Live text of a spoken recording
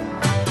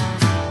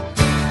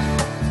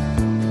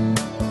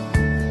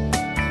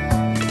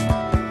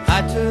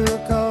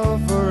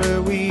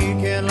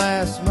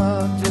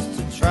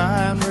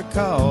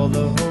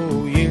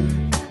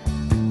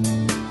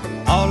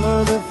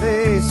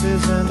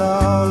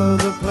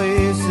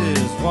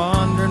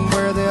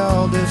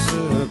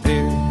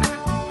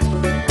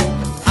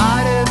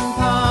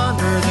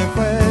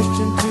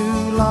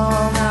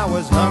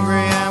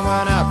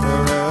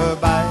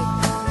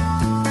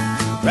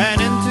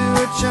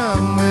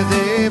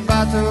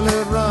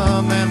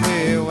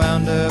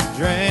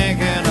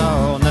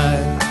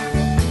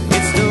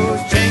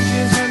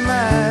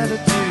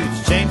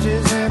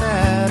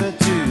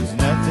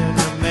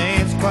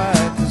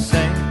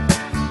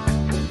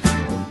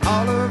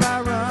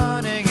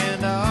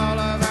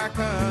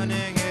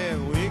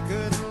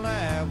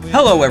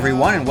Hello,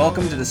 everyone, and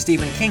welcome to the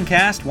Stephen King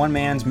Cast, one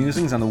man's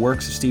musings on the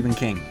works of Stephen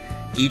King.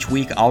 Each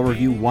week, I'll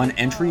review one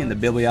entry in the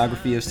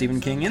bibliography of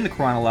Stephen King in the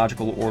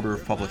chronological order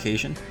of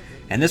publication.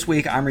 And this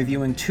week, I'm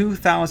reviewing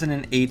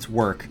 2008's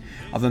work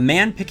of a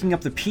man picking up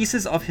the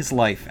pieces of his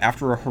life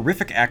after a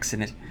horrific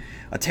accident,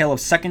 a tale of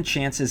second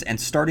chances and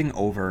starting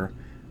over,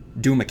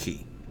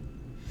 Doomakey.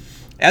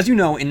 As you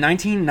know, in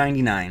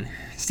 1999,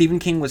 Stephen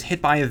King was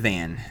hit by a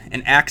van,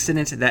 an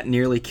accident that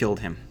nearly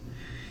killed him.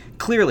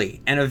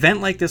 Clearly, an event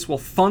like this will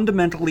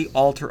fundamentally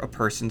alter a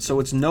person,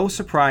 so it's no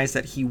surprise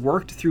that he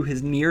worked through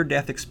his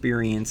near-death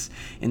experience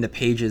in the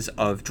pages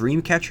of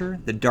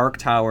Dreamcatcher, The Dark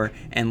Tower,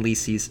 and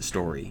Lisey's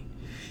story.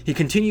 He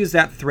continues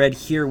that thread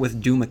here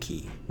with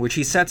Doomakey, which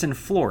he sets in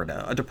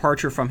Florida, a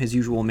departure from his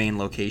usual main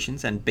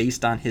locations and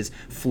based on his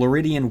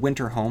Floridian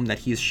winter home that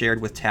he's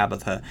shared with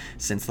Tabitha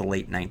since the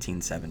late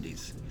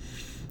 1970s.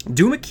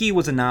 Doomakey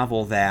was a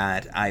novel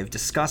that I've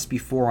discussed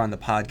before on the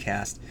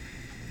podcast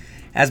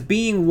as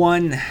being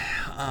one,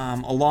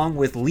 along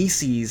with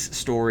Lisey's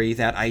story,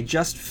 that I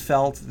just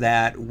felt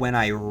that when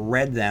I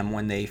read them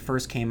when they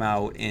first came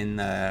out in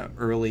the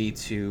early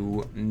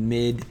to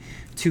mid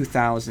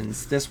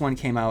 2000s, this one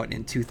came out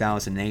in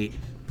 2008,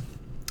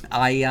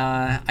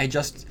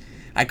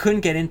 I couldn't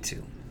get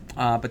into.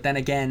 But then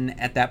again,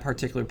 at that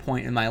particular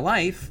point in my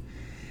life,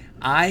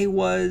 I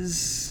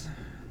was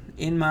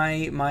in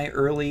my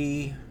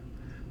early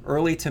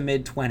to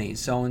mid 20s.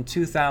 So in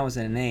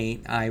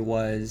 2008, I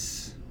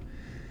was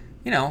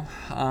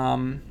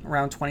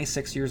around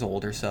 26 years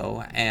old or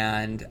so,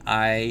 and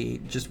I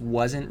just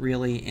wasn't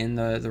really in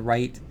the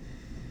right,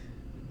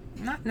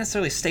 not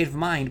necessarily state of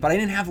mind, but I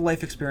didn't have the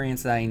life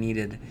experience that I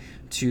needed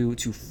to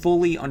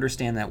fully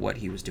understand that what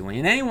he was doing.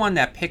 And anyone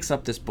that picks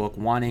up this book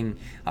wanting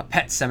a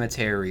Pet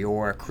Sematary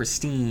or a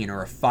Christine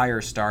or a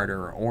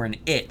Firestarter or an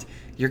It,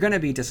 you're going to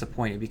be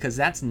disappointed, because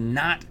that's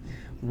not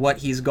what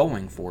he's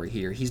going for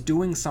here. He's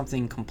doing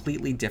something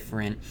completely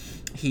different.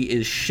 He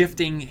is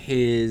shifting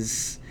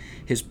his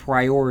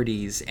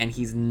priorities, and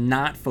he's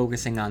not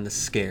focusing on the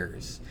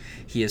scares.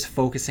 He is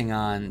focusing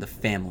on the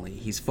family.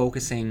 He's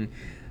focusing,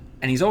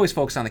 and he's always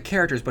focused on the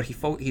characters, but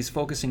he's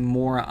focusing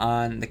more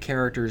on the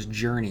character's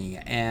journey.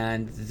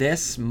 And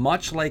this,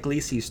 much like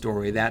Lisey's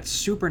story, that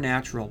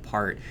supernatural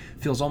part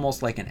feels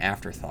almost like an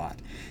afterthought.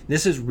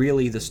 This is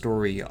really the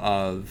story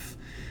of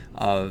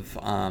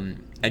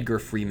Edgar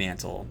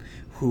Freemantle,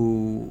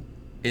 who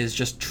is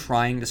just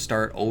trying to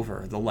start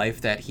over. The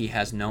life that he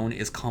has known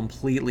is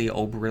completely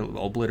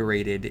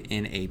obliterated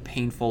in a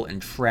painful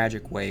and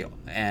tragic way,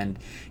 and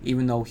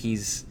even though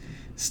he's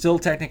still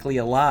technically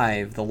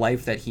alive, the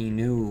life that he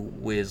knew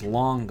was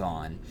long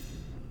gone.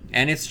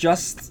 And it's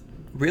just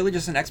really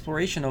just an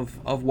exploration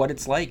of what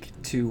it's like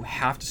to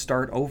have to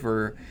start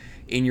over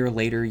in your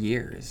later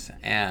years,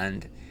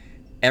 and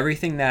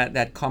everything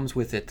that comes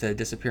with it, the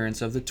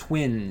disappearance of the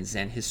twins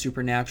and his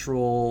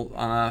supernatural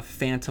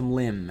phantom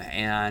limb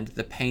and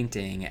the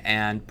painting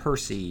and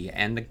Percy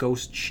and the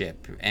ghost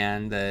ship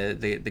and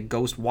the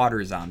ghost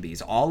water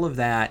zombies, all of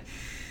that,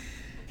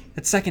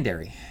 it's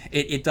secondary.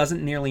 It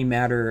doesn't nearly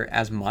matter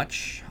as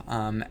much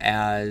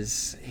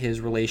as his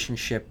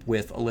relationship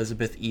with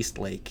Elizabeth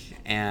Eastlake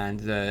and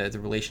the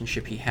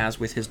relationship he has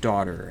with his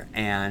daughter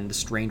and the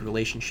strained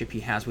relationship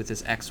he has with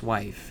his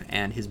ex-wife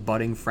and his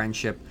budding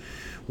friendship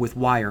with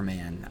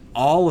Wireman.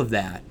 All of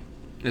that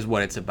is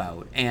what it's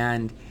about.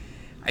 And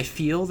I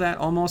feel that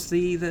almost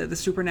the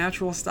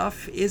supernatural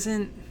stuff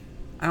isn't,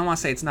 I don't want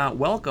to say it's not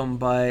welcome,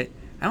 but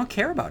I don't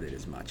care about it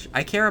as much.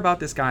 I care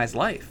about this guy's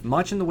life,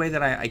 much in the way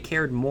that I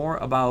cared more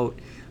about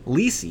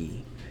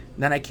Lisey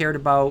than I cared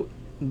about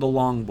The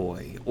Long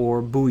Boy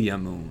or Booyah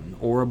Moon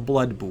or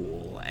Blood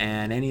Bool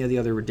and any of the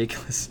other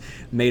ridiculous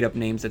made-up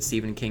names that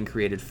Stephen King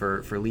created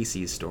for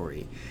Lisey's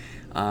story.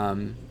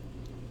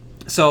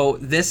 So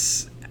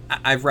this,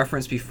 I've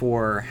referenced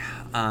before,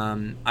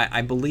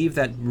 I believe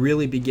that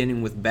really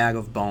beginning with Bag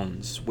of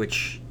Bones,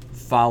 which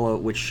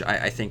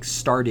I think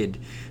started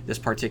this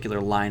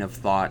particular line of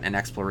thought and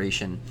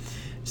exploration,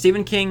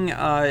 Stephen King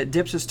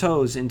dips his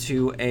toes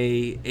into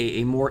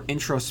a more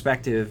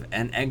introspective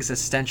and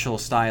existential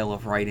style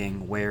of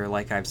writing where,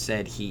 like I've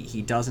said,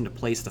 he doesn't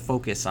place the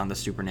focus on the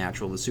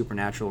supernatural. The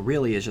supernatural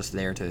really is just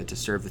there to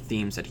serve the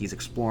themes that he's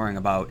exploring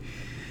about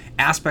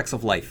aspects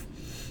of life.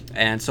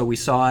 And so we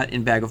saw it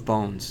in Bag of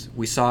Bones.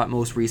 We saw it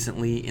most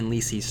recently in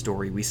Lisey's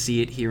story. We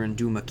see it here in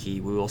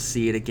Doomakey. We will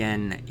see it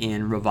again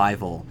in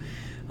Revival.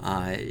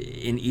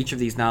 In each of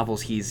these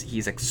novels,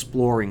 he's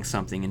exploring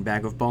something. In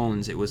Bag of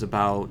Bones, it was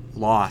about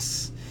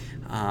loss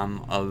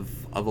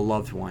of a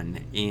loved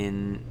one.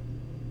 In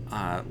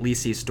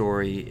Lisey's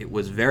story, it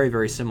was very,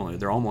 very similar.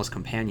 They're almost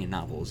companion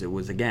novels. It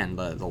was, again,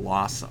 the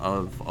loss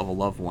of a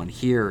loved one.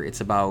 Here,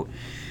 it's about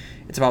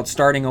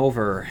starting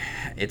over.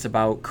 It's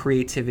about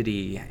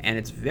creativity, and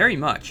it's very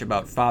much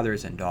about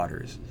fathers and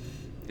daughters.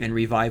 In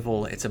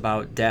Revival, it's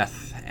about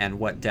death and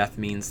what death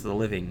means to the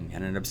living,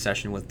 and an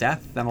obsession with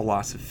death and a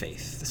loss of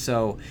faith.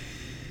 So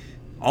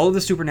all of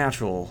the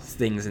supernatural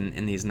things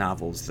in these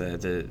novels,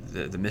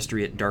 the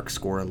mystery at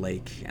Darkscore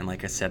Lake, and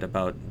like I said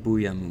about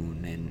Booyah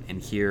Moon,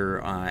 and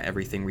here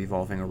everything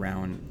revolving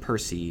around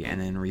Percy,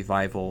 and then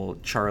Revival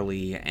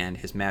Charlie and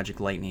his magic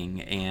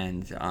lightning,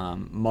 and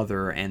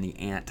Mother and the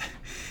ants.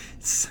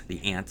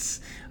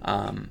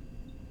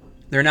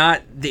 They're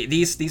not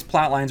these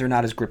plot lines are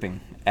not as gripping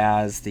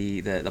as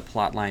the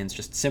plot lines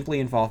just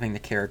simply involving the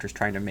characters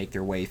trying to make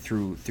their way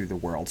through the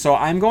world. So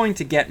I'm going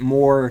to get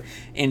more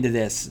into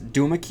this.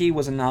 Duma-Key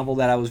was a novel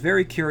that I was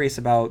very curious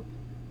about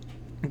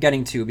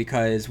getting to,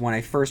 because when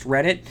I first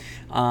read it,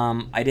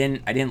 I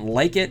didn't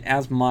like it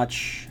as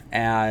much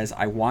as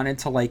I wanted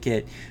to like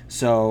it.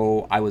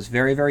 So I was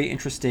very, very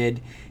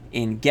interested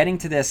in getting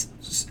to this,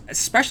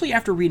 especially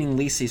after reading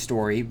Lisey's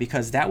story,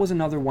 because that was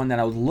another one that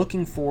I was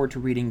looking forward to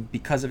reading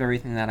because of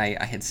everything that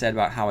I had said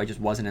about how I just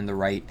wasn't in the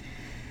right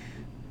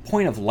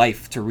point of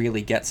life to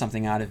really get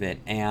something out of it.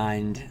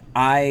 And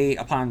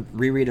upon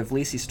reread of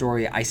Lisey's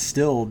story, I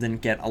still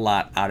didn't get a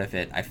lot out of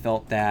it. I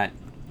felt that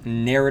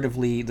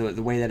narratively,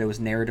 the way that it was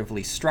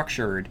narratively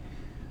structured,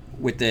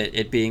 with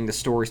it being the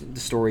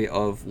story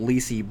of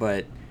Lisey,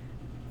 but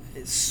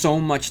so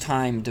much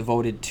time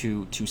devoted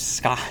to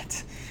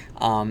Scott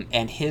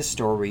and his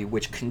story,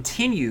 which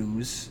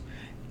continues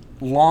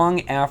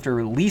long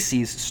after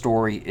Lisey's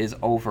story is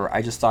over.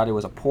 I just thought it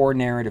was a poor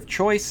narrative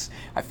choice.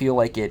 I feel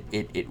like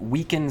it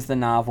weakens the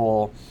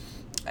novel,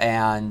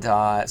 and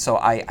so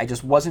I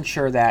just wasn't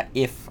sure that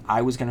if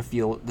I was going to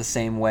feel the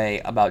same way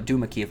about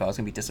Duma-Key, if I was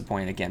going to be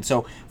disappointed again.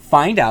 So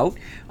find out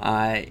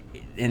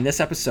in this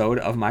episode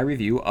of my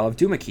review of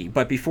Duma-Key.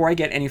 But before I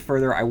get any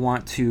further, I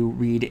want to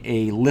read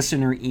a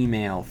listener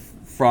email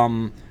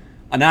from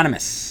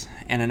Anonymous.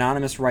 And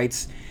Anonymous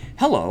writes,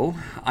 "Hello,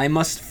 I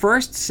must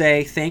first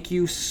say thank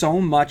you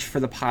so much for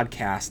the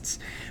podcasts.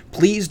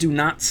 Please do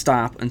not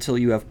stop until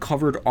you have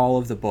covered all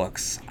of the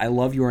books. I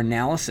love your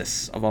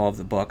analysis of all of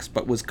the books,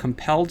 but was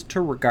compelled to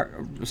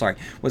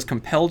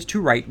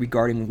write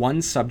regarding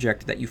one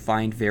subject that you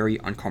find very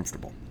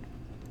uncomfortable.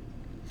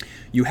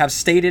 You have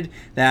stated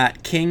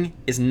that King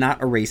is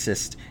not a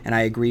racist, and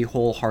I agree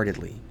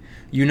wholeheartedly.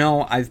 You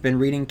know, I've been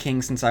reading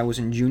King since I was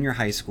in junior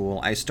high school.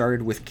 I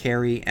started with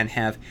Carrie and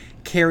have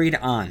carried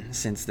on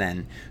since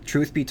then.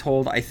 Truth be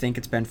told, I think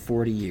it's been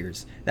 40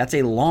 years. That's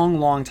a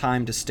long, long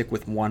time to stick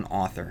with one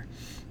author.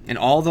 In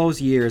all those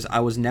years,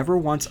 I was never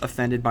once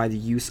offended by the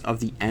use of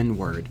the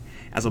N-word.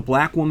 As a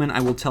black woman,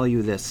 I will tell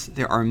you this.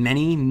 There are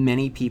many,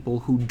 many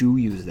people who do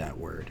use that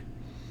word.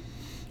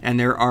 And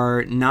there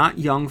are not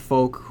young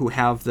folk who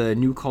have the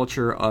new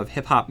culture of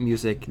hip-hop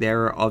music.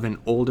 They're of an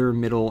older,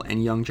 middle,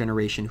 and young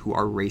generation who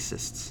are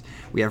racists.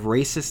 We have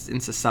racists in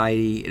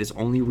society. It is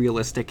only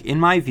realistic, in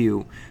my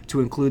view, to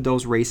include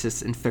those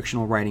racists in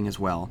fictional writing as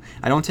well.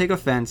 I don't take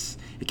offense.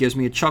 It gives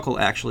me a chuckle,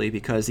 actually,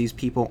 because these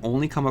people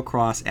only come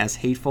across as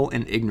hateful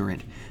and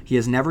ignorant. He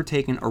has never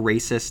taken a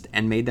racist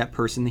and made that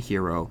person the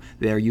hero.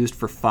 They are used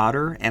for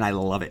fodder, and I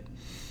love it.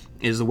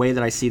 It is the way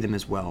that I see them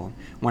as well.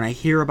 When I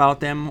hear about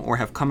them or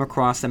have come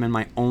across them in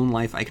my own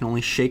life, I can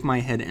only shake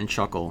my head and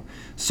chuckle.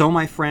 So,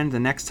 my friend,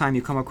 the next time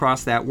you come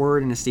across that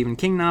word in a Stephen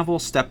King novel,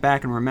 step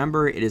back and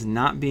remember it is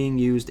not being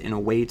used in a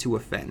way to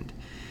offend."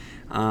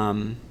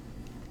 Anonymous,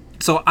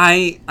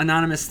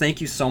 thank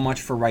you so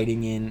much for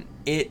writing in.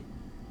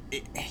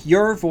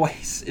 Your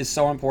voice is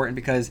so important,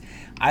 because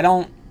I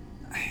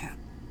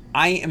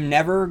am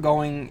never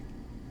going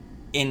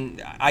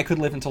in. I could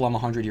live until I'm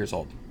 100 years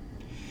old.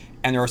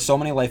 And there are so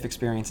many life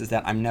experiences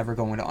that I'm never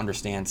going to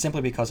understand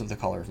simply because of the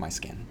color of my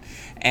skin.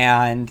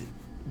 And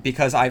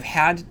because I've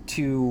had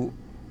to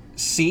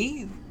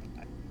see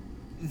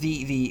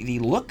the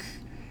look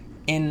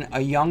in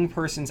a young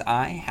person's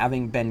eye,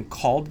 having been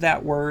called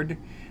that word.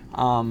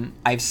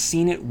 I've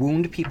seen it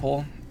wound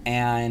people,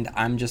 and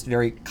I'm just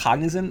very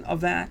cognizant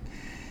of that.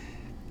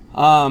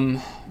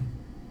 And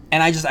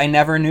I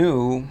never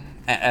knew,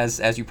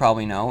 as you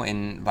probably know,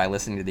 and by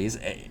listening to these,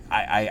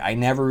 I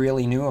never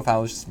really knew if I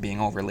was just being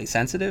overly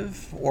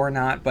sensitive or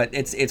not. But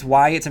it's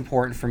why it's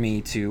important for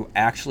me to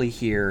actually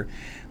hear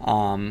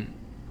from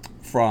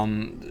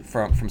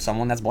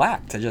someone that's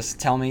black, to just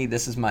tell me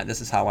this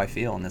is how I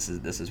feel, and this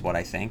is what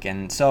I think.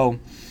 And so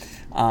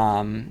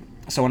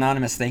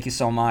Anonymous, thank you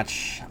so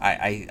much.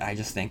 I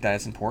just think that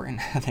it's important.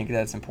 I think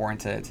that it's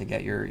important to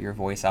get your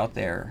voice out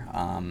there.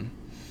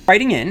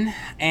 Writing in,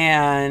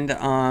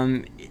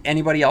 and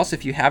anybody else,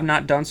 if you have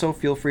not done so,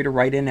 feel free to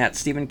write in at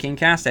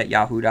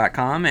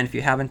stephenkingcast@yahoo.com. And if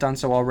you haven't done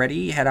so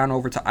already, head on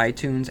over to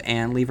iTunes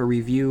and leave a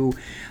review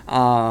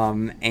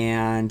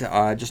and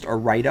just a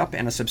write-up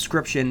and a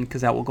subscription,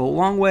 because that will go a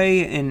long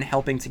way in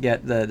helping to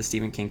get the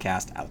Stephen King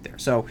cast out there.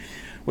 So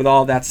with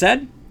all of that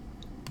said,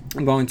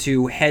 I'm going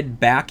to head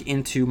back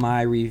into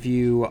my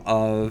review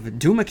of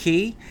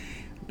Duma-Key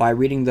by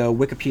reading the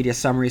Wikipedia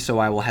summary, so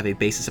I will have a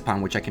basis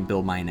upon which I can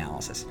build my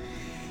analysis.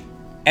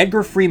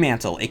 Edgar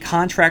Fremantle, a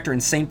contractor in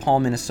St.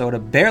 Paul, Minnesota,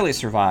 barely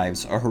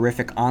survives a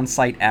horrific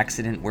on-site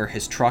accident where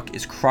his truck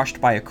is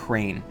crushed by a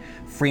crane.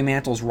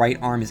 Fremantle's right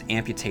arm is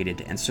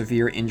amputated, and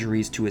severe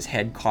injuries to his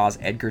head cause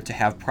Edgar to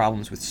have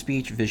problems with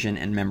speech, vision,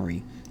 and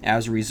memory.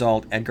 As a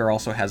result, Edgar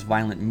also has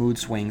violent mood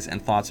swings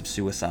and thoughts of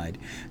suicide.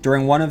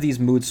 During one of these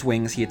mood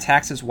swings, he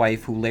attacks his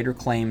wife, who later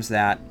claims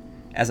that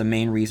as a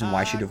main reason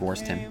why she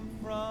divorced him.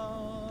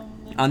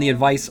 On the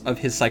advice of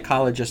his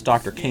psychologist,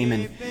 Dr.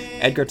 Kamen,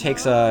 Edgar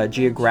takes a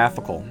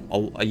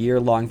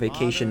year-long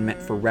vacation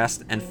meant for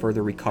rest and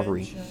further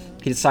recovery.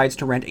 He decides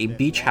to rent a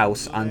beach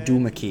house on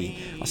Duma-Key,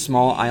 a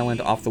small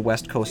island off the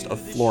west coast of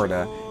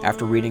Florida,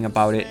 after reading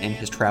about it in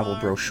his travel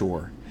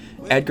brochure.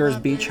 Edgar's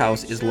beach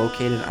house is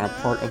located on a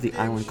part of the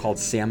island called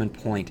Salmon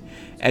Point.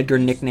 Edgar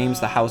nicknames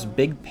the house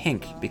Big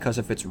Pink because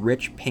of its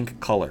rich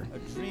pink color.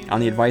 On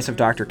the advice of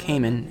Dr.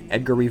 Kamen,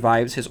 Edgar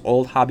revives his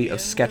old hobby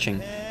of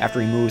sketching after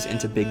he moves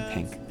into Big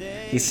Pink.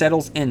 He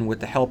settles in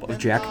with the help of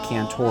Jack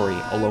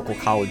Cantori, a local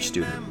college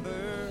student.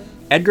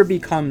 Edgar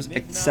becomes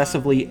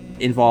excessively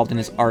involved in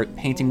his art,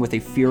 painting with a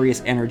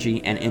furious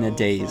energy and in a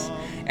daze.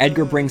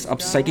 Edgar brings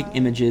up psychic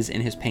images in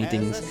his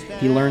paintings.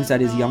 He learns that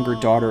his younger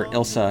daughter,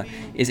 Ilsa,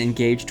 is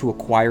engaged to a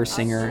choir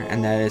singer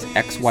and that his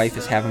ex-wife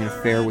is having an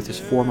affair with his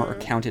former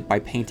accountant by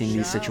painting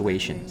these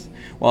situations.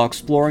 While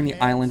exploring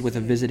the island with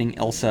a visiting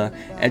Ilsa,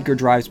 Edgar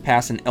drives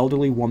past an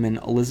elderly woman,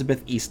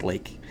 Elizabeth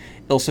Eastlake.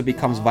 Ilsa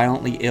becomes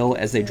violently ill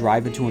as they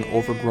drive into an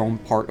overgrown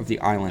part of the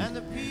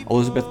island.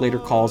 Elizabeth later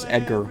calls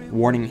Edgar,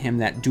 warning him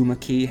that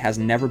Duma-Key has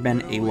never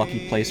been a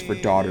lucky place for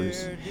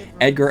daughters.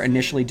 Edgar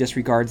initially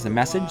disregards the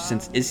message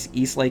since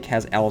Eastlake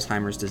has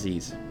Alzheimer's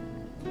disease.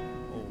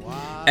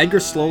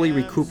 Edgar slowly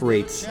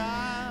recuperates,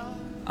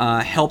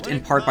 helped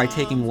in part by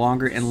taking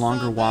longer and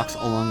longer walks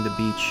along the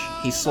beach.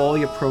 He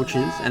slowly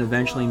approaches and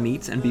eventually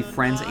meets and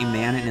befriends a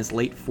man in his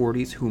late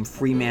 40s whom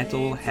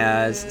Fremantle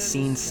has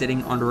seen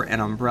sitting under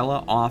an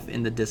umbrella off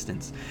in the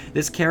distance.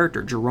 This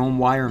character, Jerome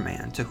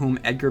Wireman, to whom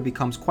Edgar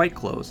becomes quite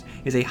close,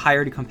 is a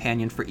hired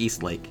companion for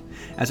Eastlake.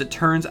 As it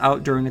turns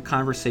out during the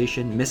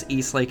conversation, Miss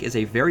Eastlake is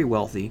a very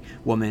wealthy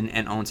woman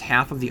and owns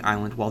half of the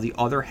island while the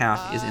other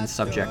half is in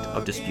subject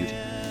of dispute.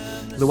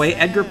 The way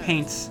Edgar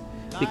paints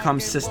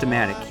becomes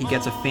systematic. He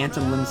gets a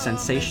phantom limb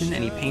sensation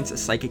and he paints a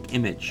psychic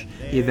image.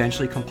 He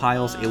eventually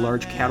compiles a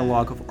large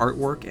catalog of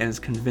artwork and is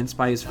convinced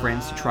by his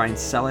friends to try and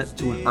sell it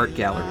to an art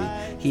gallery.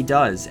 He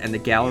does, and the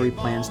gallery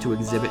plans to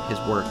exhibit his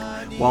work.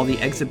 While the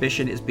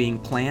exhibition is being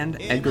planned,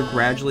 Edgar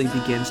gradually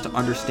begins to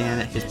understand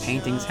that his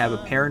paintings have a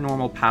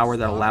paranormal power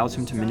that allows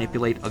him to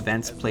manipulate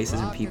events,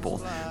 places, and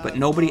people. But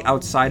nobody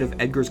outside of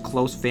Edgar's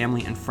close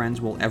family and friends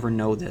will ever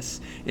know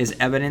this. It is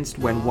evidenced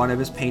when one of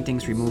his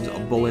paintings removes a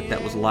bullet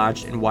that was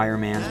lodged in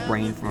Wireman's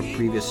brain from a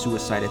previous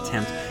suicide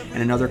attempt,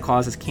 and another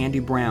causes Candy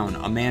Brown,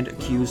 a man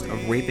accused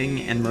of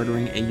raping and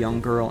murdering a young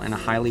girl in a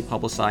highly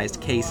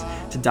publicized case,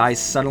 to die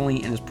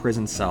suddenly in his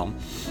prison cell.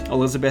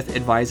 Elizabeth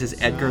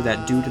advises Edgar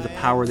that due to the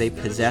power they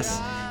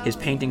possess, his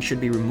painting should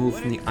be removed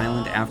from the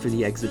island after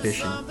the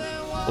exhibition.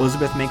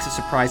 Elizabeth makes a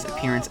surprise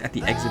appearance at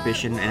the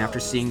exhibition and after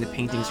seeing the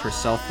paintings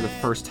herself for the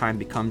first time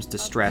becomes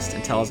distressed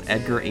and tells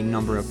Edgar a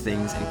number of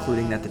things,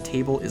 including that the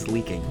table is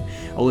leaking.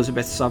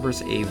 Elizabeth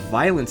suffers a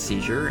violent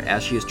seizure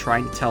as she is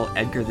trying to tell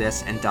Edgar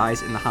this and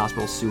dies in the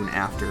hospital soon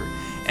after.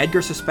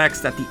 Edgar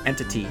suspects that the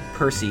entity,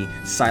 Percy,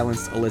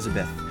 silenced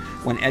Elizabeth.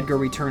 When Edgar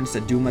returns to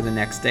Duma the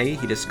next day,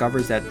 he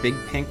discovers that Big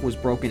Pink was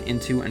broken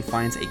into and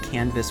finds a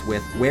canvas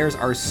with "Where's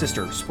Our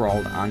Sister"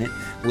 sprawled on it,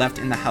 left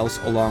in the house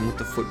along with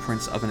the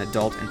footprints of an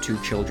adult and 2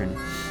 children.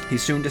 He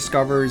soon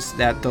discovers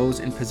that those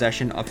in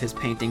possession of his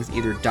paintings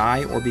either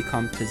die or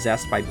become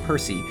possessed by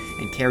Percy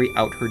and carry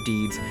out her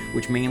deeds,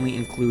 which mainly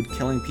include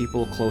killing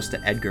people close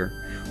to Edgar.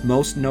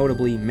 Most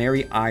notably,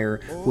 Mary Eyre,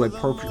 who had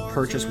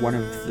purchased one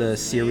of the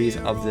series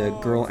of the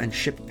Girl and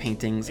Ship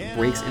paintings,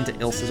 breaks into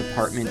Ilsa's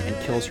apartment and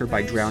kills her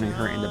by drowning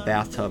her in the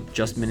bathtub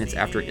just minutes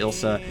after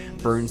Ilsa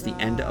burns the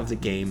end of the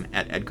game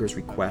at Edgar's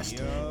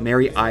request.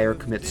 Mary Eyre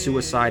commits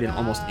suicide and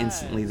almost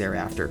instantly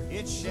thereafter.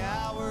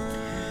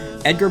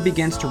 Edgar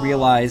begins to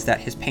realize that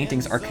his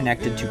paintings are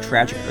connected to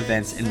tragic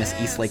events in Miss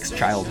Eastlake's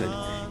childhood.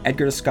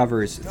 Edgar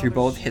discovers, through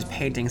both his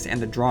paintings and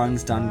the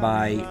drawings done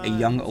by a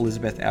young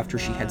Elizabeth after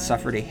she had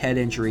suffered a head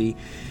injury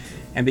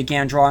and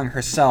began drawing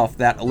herself,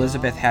 that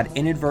Elizabeth had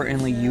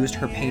inadvertently used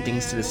her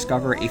paintings to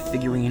discover a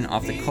figurine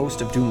off the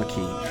coast of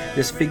Duma-Key.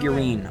 This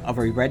figurine of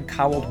a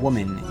red-cowled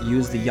woman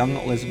used the young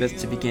Elizabeth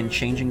to begin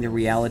changing the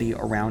reality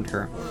around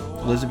her.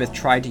 Elizabeth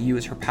tried to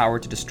use her power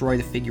to destroy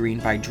the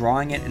figurine by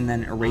drawing it and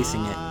then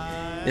erasing it.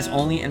 This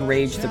only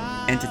enraged the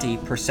entity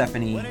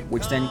Persephone,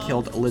 which then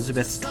killed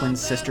Elizabeth's twin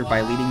sister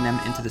by leading them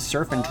into the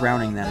surf and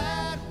drowning them.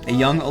 A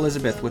young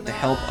Elizabeth, with the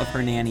help of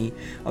her nanny,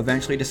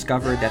 eventually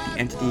discovered that the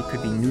entity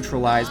could be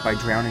neutralized by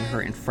drowning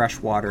her in fresh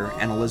water,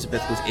 and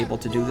Elizabeth was able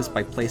to do this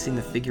by placing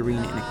the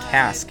figurine in a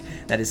cask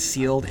that is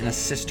sealed in a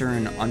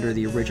cistern under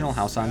the original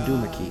house on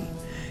Duma-Key.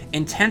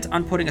 Intent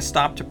on putting a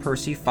stop to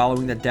Percy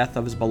following the death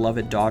of his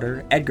beloved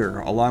daughter, Edgar,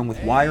 along with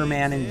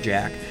Wireman and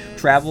Jack,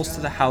 travels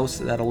to the house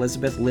that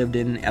Elizabeth lived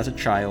in as a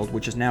child,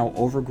 which is now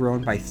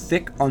overgrown by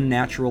thick,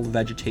 unnatural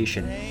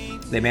vegetation.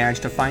 They manage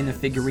to find the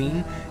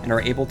figurine and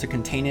are able to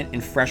contain it in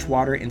fresh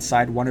water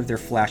inside one of their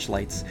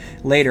flashlights.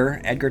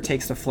 Later, Edgar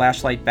takes the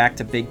flashlight back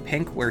to Big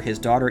Pink, where his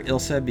daughter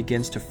Ilsa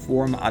begins to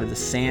form out of the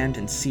sand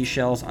and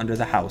seashells under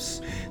the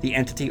house. The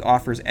entity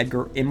offers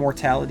Edgar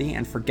immortality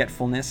and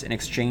forgetfulness in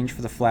exchange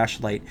for the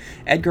flashlight.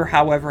 Edgar,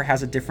 however,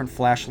 has a different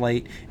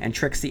flashlight and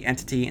tricks the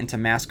entity into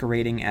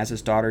masquerading as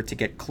his daughter to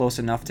get close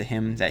enough to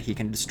him that he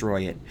can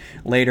destroy it.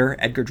 Later,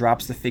 Edgar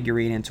drops the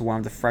figurine into one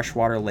of the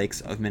freshwater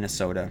lakes of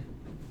Minnesota.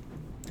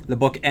 The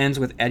book ends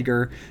with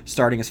Edgar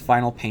starting his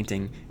final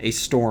painting, a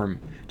storm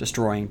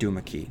destroying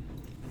Duma-Key.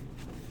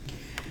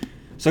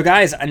 So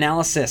guys,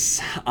 analysis.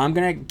 I'm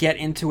going to get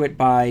into it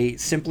by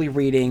simply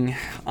reading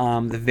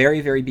the very,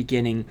 very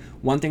beginning.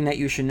 One thing that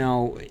you should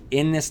know,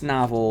 in this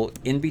novel,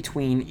 in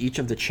between each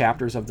of the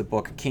chapters of the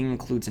book, King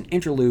includes an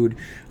interlude,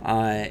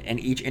 and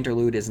each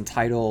interlude is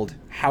entitled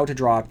How to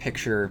Draw a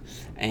Picture,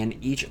 and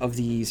each of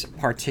these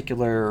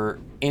particular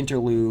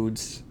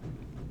interludes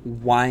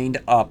wind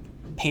up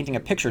painting a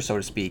picture, so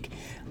to speak,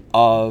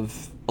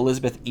 of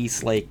Elizabeth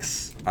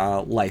Eastlake's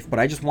life. But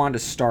I just wanted to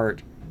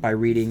start by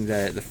reading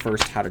the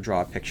first How to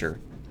Draw a Picture.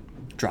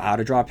 How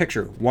to draw a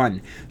picture.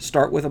 1.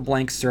 Start with a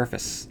blank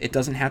surface. It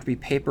doesn't have to be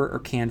paper or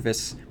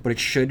canvas, but it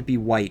should be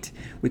white.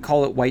 We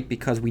call it white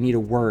because we need a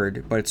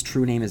word, but its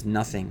true name is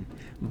nothing.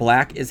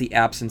 Black is the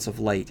absence of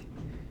light.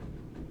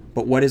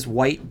 But what is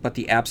white but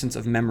the absence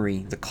of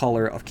memory, the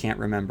color of can't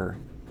remember?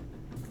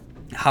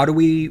 How do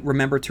we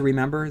remember to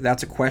remember?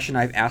 That's a question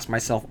I've asked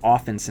myself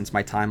often since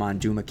my time on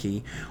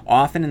Duma-Key.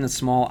 Often in the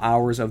small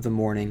hours of the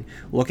morning,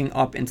 looking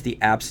up into the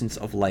absence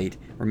of light,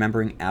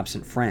 remembering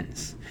absent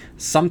friends.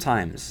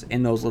 Sometimes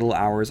in those little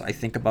hours, I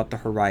think about the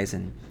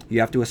horizon. You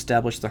have to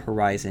establish the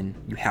horizon.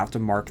 You have to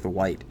mark the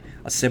white.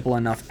 A simple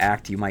enough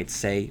act, you might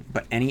say,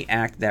 but any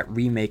act that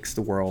remakes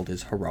the world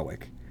is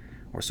heroic.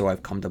 Or so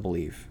I've come to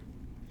believe.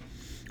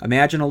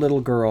 Imagine a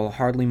little girl,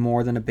 hardly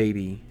more than a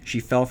baby.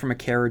 She fell from a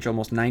carriage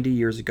almost 90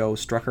 years ago,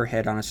 struck her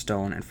head on a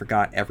stone, and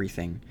forgot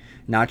everything.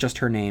 Not just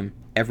her name,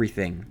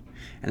 everything.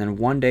 And then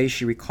one day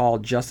she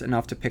recalled just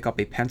enough to pick up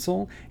a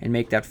pencil and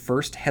make that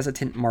first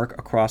hesitant mark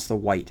across the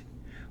white.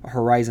 A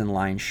horizon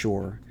line,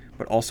 sure,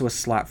 but also a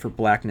slot for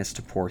blackness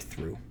to pour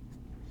through.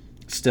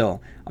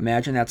 Still,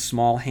 imagine that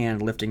small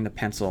hand lifting the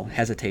pencil,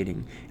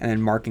 hesitating, and then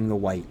marking the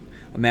white.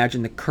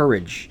 Imagine the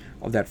courage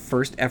of that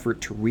first effort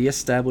to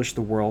reestablish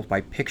the world by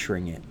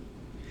picturing it.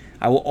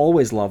 I will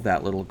always love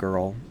that little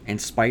girl, in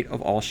spite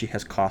of all she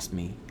has cost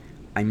me.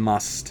 I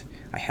must.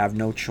 I have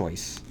no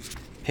choice.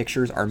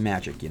 Pictures are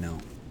magic, you know.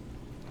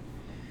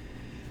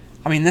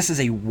 I mean, this is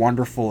a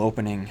wonderful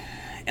opening,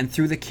 and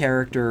through the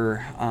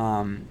character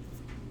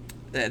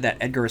that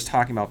Edgar is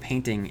talking about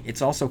painting,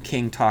 it's also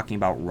King talking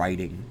about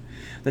writing.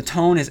 The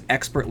tone is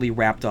expertly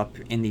wrapped up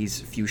in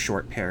these few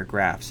short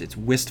paragraphs. It's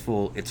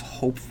wistful, it's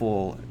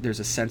hopeful, there's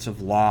a sense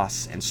of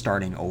loss and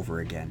starting over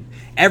again.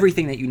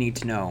 Everything that you need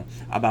to know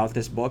about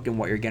this book and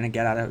what you're going to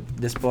get out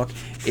of this book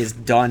is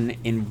done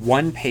in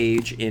one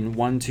page in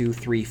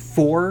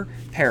 4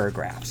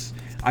 paragraphs.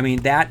 I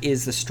mean, that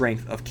is the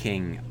strength of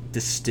King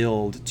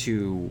distilled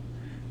to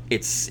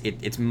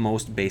its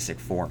most basic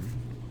form.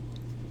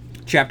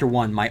 Chapter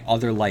 1, My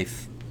Other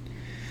Life.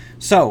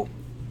 So,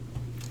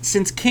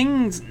 since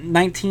King's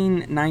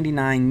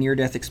 1999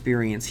 near-death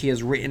experience, he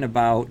has written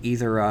about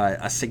either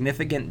a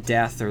significant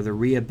death or the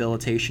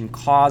rehabilitation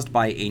caused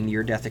by a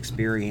near-death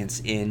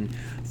experience in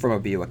From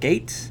a Buick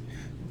 8,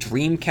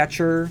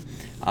 Dreamcatcher,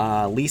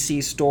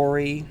 Lisey's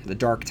Story, The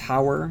Dark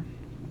Tower.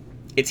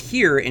 It's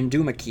here in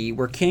Duma-Key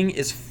where King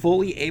is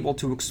fully able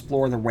to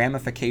explore the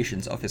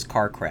ramifications of his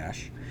car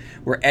crash,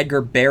 where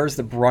Edgar bears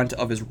the brunt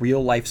of his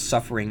real-life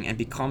suffering and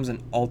becomes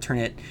an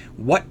alternate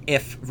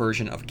what-if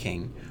version of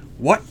King.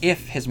 What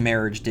if his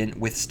marriage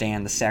didn't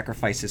withstand the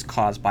sacrifices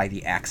caused by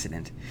the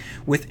accident?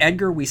 With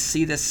Edgar, we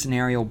see this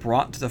scenario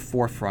brought to the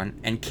forefront,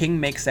 and King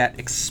makes that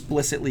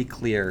explicitly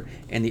clear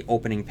in the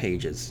opening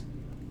pages.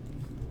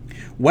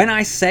 When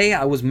I say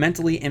I was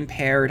mentally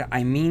impaired,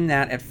 I mean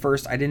that at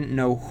first I didn't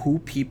know who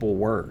people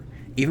were,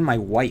 even my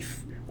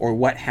wife, or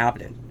what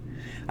happened.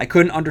 I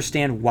couldn't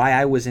understand why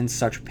I was in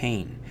such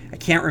pain. I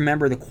can't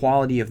remember the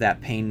quality of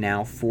that pain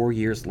now, 4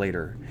 years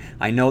later.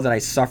 I know that I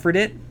suffered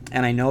it,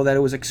 and I know that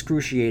it was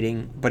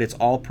excruciating, but it's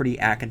all pretty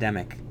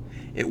academic.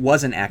 It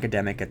wasn't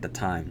academic at the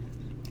time.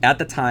 At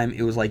the time,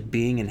 it was like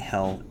being in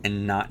hell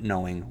and not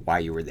knowing why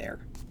you were there.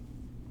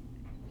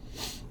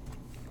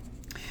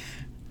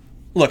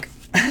 Look,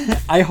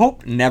 I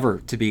hope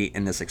never to be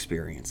in this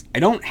experience. I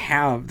don't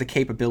have the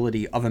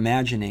capability of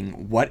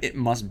imagining what it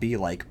must be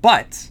like,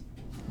 but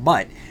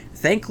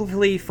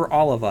thankfully for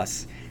all of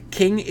us,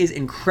 King is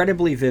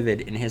incredibly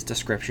vivid in his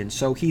description,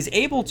 so he's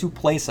able to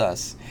place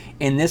us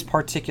in this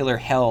particular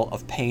hell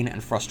of pain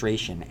and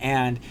frustration.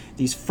 And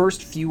these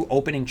first few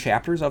opening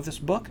chapters of this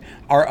book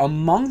are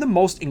among the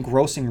most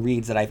engrossing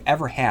reads that I've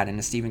ever had in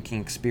a Stephen King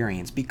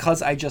experience,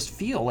 because I just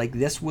feel like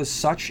this was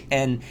such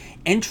an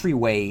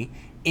entryway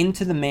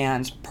into the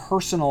man's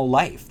personal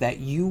life, that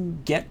you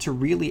get to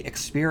really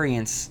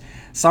experience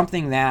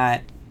something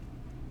that,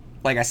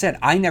 like I said,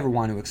 I never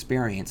want to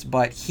experience,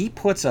 but he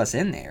puts us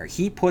in there.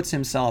 He puts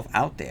himself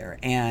out there,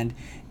 and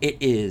it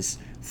is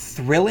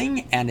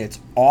thrilling, and it's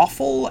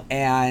awful,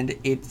 and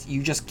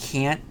you just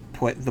can't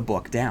put the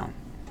book down.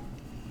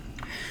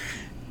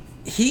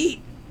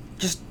 He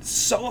just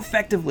so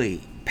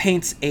effectively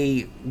paints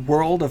a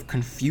world of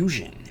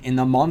confusion in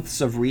the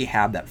months of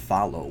rehab that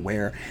follow,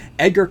 where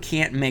Edgar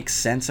can't make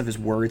sense of his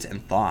words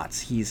and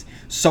thoughts. He's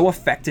so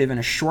effective in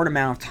a short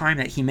amount of time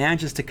that he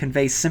manages to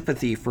convey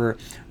sympathy for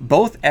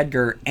both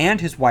Edgar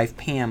and his wife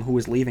Pam, who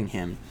is leaving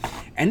him.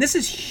 And this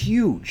is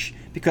huge,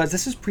 because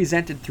this is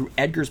presented through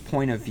Edgar's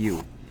point of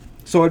view.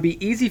 So it'd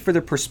be easy for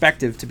the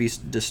perspective to be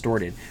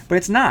distorted, but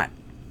it's not.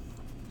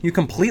 You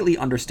completely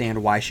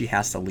understand why she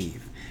has to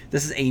leave.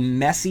 This is a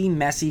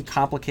messy,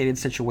 complicated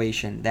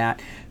situation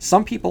that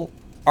some people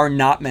are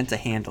not meant to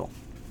handle.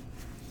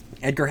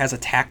 Edgar has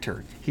attacked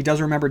her. He does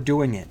remember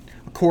doing it.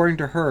 According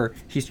to her,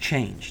 he's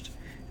changed.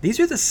 These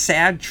are the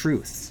sad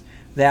truths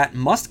that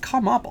must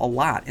come up a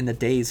lot in the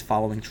days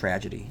following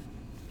tragedy.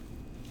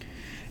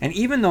 And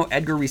even though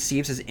Edgar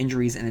receives his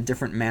injuries in a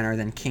different manner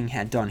than King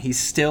had done, he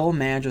still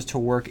manages to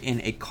work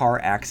in a car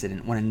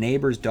accident when a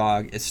neighbor's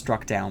dog is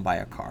struck down by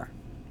a car.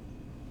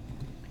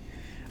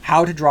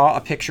 How to draw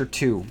a picture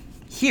 2.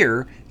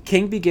 Here,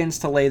 King begins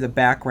to lay the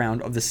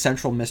background of the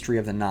central mystery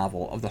of the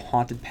novel, of the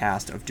haunted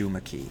past of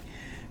Duma-Key.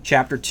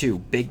 Chapter 2,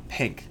 Big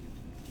Pink.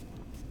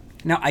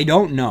 Now, I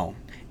don't know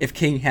if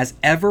King has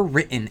ever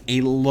written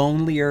a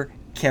lonelier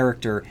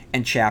character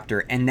and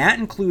chapter, and that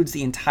includes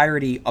the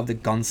entirety of the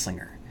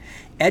Gunslinger.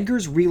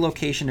 Edgar's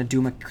relocation to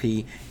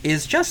Duma-Key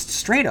is just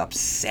straight up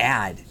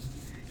sad.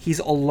 He's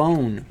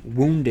alone,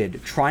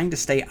 wounded, trying to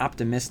stay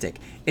optimistic.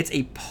 It's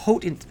a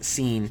potent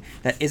scene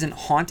that isn't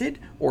haunted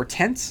or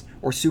tense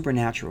or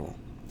supernatural.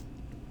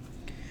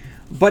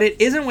 But it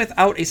isn't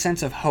without a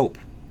sense of hope,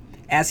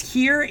 as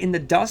here in the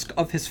dusk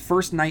of his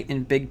first night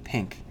in Big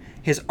Pink,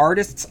 his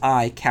artist's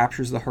eye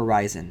captures the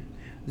horizon,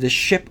 the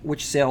ship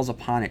which sails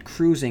upon it,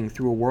 cruising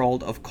through a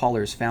world of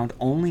colors found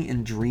only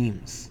in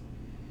dreams.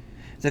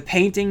 The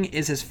painting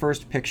is his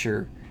first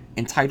picture,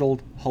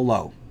 entitled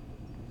Hello.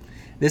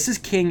 This is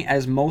King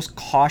as most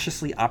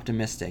cautiously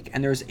optimistic,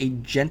 and there's a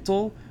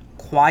gentle,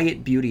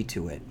 quiet beauty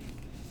to it.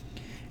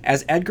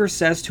 As Edgar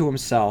says to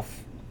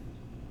himself,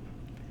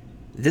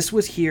 "This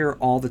was here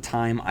all the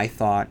time, I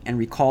thought, and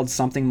recalled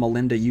something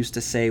Melinda used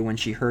to say when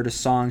she heard a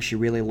song she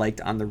really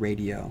liked on the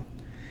radio.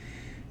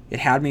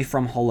 It had me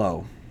from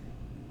hello.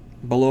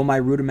 Below my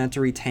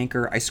rudimentary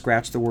tanker, I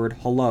scratched the word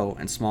hello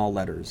in small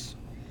letters.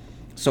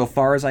 So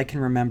far as I can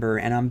remember,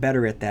 and I'm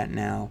better at that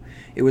now,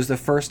 it was the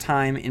first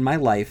time in my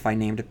life I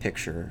named a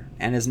picture.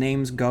 And as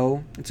names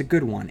go, it's a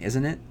good one,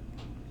 isn't it?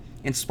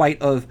 In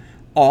spite of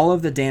all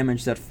of the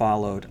damage that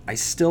followed, I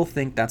still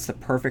think that's the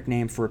perfect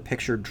name for a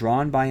picture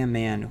drawn by a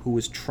man who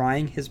was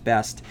trying his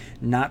best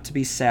not to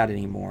be sad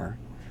anymore,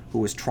 who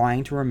was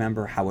trying to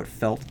remember how it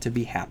felt to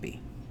be happy."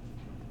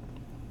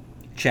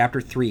 Chapter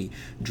 3,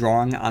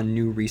 Drawing on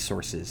New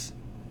Resources.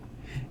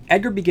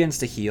 Edgar begins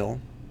to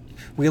heal.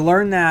 We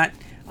learn that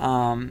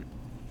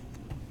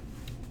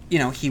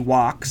he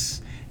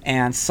walks,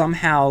 and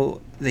somehow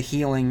the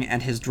healing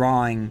and his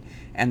drawing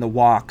and the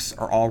walks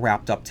are all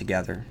wrapped up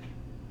together.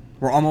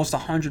 We're almost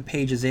 100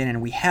 pages in,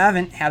 and we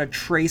haven't had a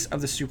trace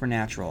of the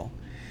supernatural.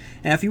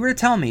 And if you were to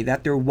tell me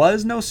that there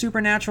was no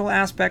supernatural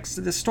aspects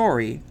to the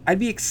story, I'd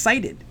be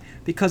excited,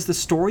 because the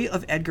story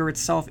of Edgar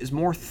itself is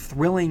more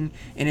thrilling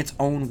in its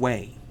own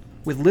way,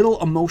 with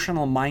little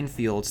emotional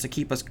minefields to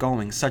keep us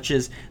going, such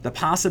as the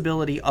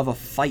possibility of a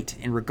fight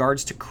in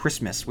regards to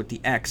Christmas with the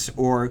ex,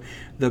 or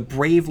the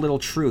brave little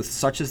truth,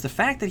 such as the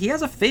fact that he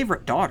has a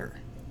favorite daughter.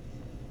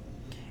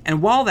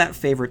 And while that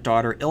favorite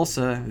daughter,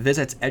 Ilsa,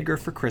 visits Edgar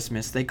for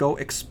Christmas, they go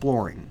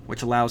exploring,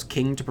 which allows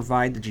King to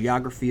provide the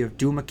geography of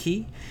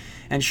Duma-Key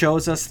and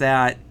shows us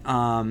that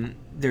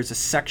there's a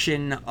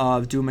section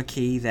of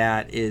Duma-Key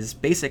that is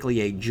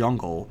basically a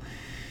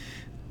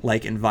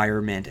jungle-like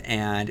environment,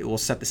 and it will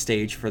set the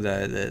stage for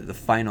the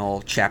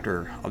final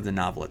chapter of the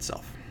novel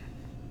itself.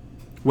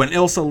 When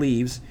Ilsa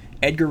leaves,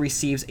 Edgar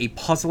receives a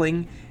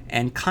puzzling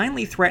and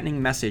kindly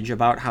threatening message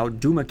about how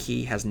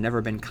Duma-Key has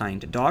never been kind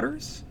to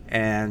daughters,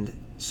 and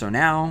so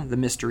now the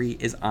mystery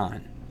is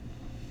on.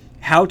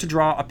 How to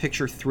draw a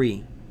picture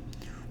 3.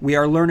 We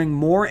are learning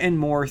more and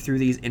more through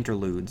these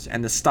interludes,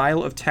 and the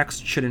style of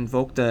text should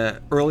invoke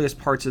the earliest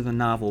parts of the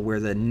novel where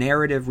the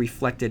narrative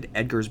reflected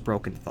Edgar's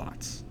broken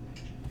thoughts.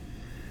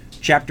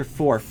 Chapter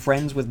 4,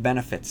 Friends with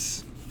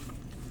Benefits.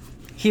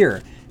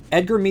 Here,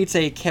 Edgar meets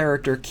a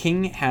character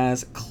King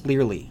has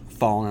clearly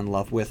fallen in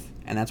love with,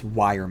 and that's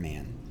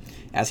Wireman,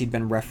 as he'd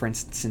been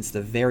referenced since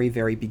the very,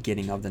 very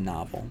beginning of the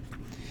novel.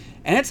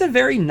 And it's a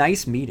very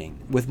nice meeting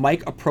with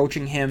Mike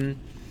approaching him.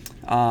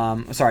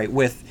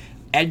 With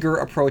Edgar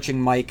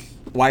approaching Mike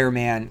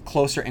Wireman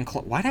closer and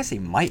closer. Why did I say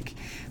Mike?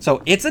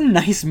 So it's a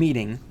nice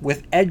meeting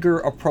with Edgar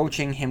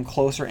approaching him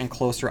closer and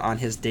closer on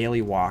his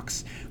daily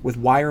walks, with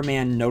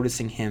Wireman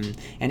noticing him,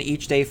 and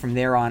each day from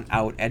there on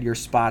out, Edgar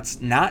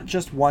spots not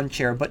just one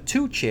chair, but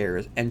 2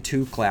 chairs and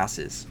 2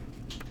 glasses.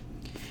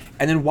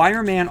 And then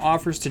Wireman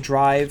offers to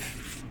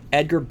drive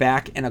Edgar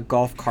back in a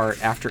golf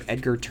cart after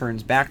Edgar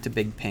turns back to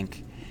Big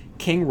Pink.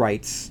 King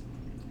writes,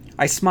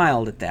 "I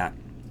smiled at that.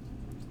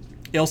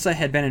 Ilsa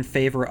had been in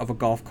favor of a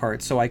golf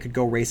cart so I could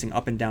go racing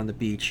up and down the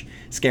beach,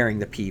 scaring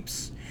the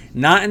peeps.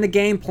 Not in the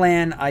game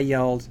plan, I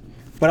yelled,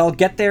 but I'll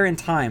get there in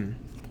time.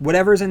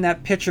 Whatever's in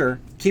that picture,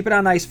 keep it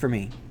on ice for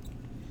me.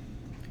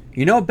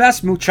 You know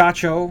best,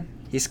 muchacho."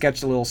 He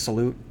sketched a little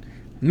salute.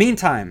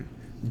 "Meantime,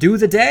 do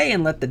the day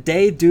and let the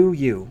day do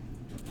you."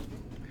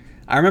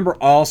 I remember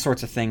all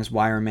sorts of things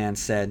Wireman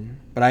said,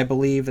 but I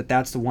believe that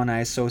that's the one I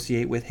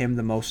associate with him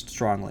the most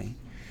strongly.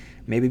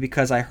 Maybe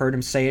because I heard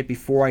him say it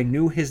before I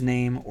knew his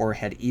name or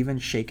had even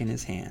shaken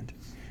his hand.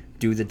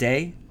 Do the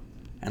day,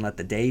 and let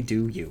the day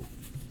do you.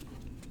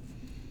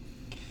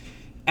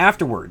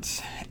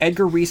 Afterwards,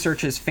 Edgar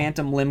researches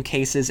phantom limb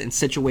cases and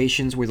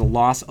situations where the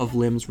loss of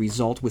limbs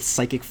result with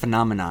psychic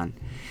phenomenon.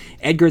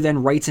 Edgar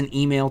then writes an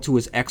email to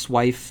his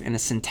ex-wife in a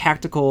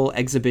syntactical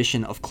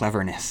exhibition of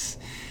cleverness.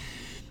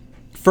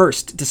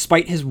 First,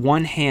 despite his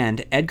one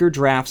hand, Edgar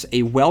drafts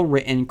a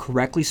well-written,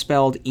 correctly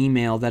spelled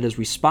email that is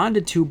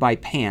responded to by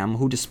Pam,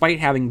 who, despite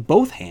having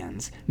both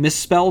hands,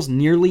 misspells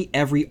nearly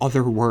every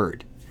other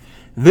word.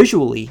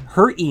 Visually,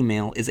 her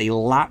email is a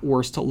lot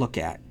worse to look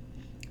at.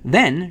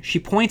 Then, she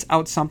points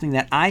out something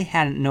that I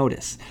hadn't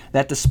noticed,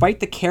 that despite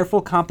the careful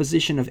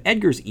composition of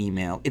Edgar's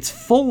email, it's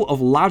full of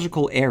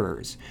logical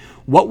errors,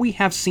 what we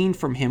have seen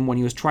from him when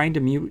he was trying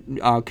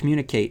to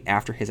communicate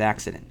after his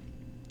accident.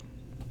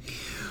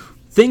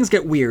 Things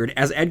get weird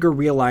as Edgar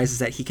realizes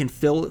that he can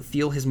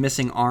feel his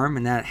missing arm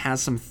and that it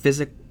has some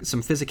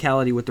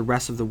physicality with the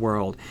rest of the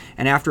world.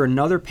 And after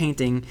another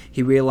painting,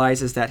 he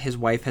realizes that his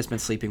wife has been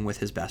sleeping with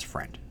his best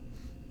friend.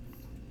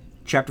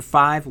 Chapter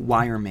 5,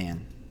 Wireman.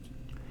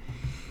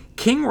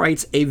 King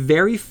writes a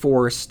very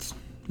forced,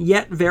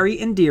 yet very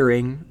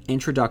endearing,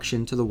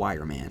 introduction to the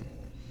Wireman.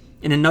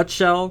 In a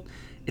nutshell,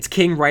 it's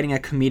King writing a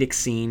comedic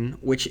scene,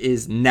 which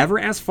is never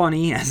as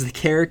funny as the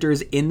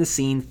characters in the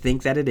scene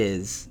think that it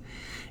is.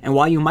 And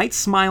while you might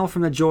smile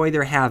from the joy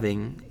they're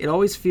having, it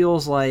always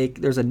feels like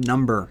there's a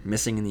number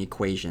missing in the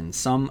equation,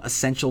 some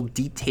essential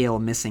detail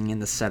missing in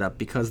the setup,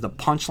 because the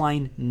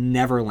punchline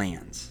never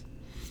lands.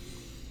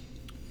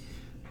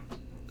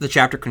 The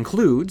chapter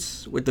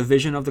concludes with the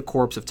vision of the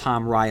corpse of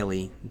Tom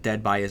Riley,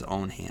 dead by his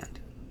own hand.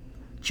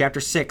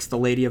 Chapter 6, The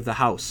Lady of the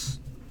House.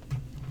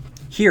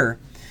 Here,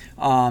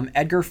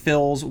 Edgar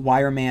fills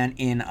Wireman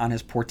in on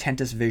his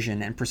portentous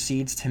vision and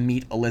proceeds to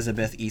meet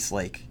Elizabeth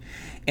Eastlake.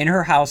 In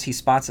her house, he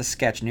spots a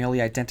sketch nearly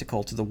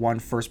identical to the one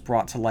first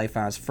brought to life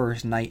on his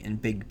first night in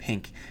Big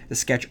Pink. The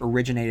sketch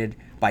originated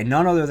by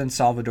none other than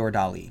Salvador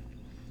Dali.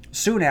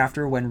 Soon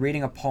after, when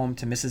reading a poem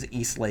to Mrs.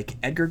 Eastlake,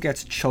 Edgar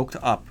gets choked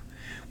up,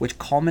 which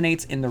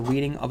culminates in the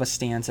reading of a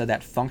stanza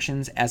that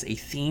functions as a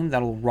theme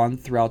that'll run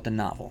throughout the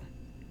novel.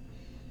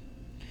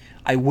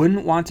 I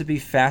wouldn't want to be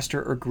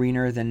faster or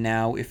greener than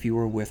now if you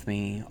were with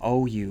me.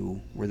 Oh,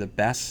 you were the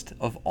best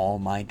of all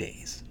my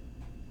days.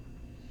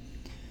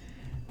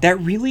 That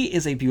really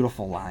is a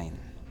beautiful line.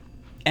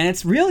 And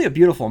it's really a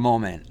beautiful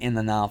moment in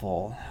the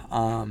novel.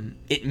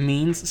 It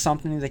means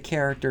something to the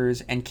characters,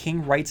 and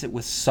King writes it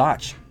with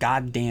such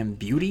goddamn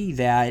beauty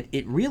that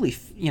it really,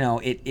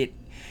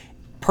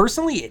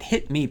 personally, it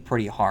hit me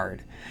pretty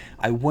hard.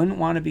 I wouldn't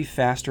want to be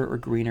faster or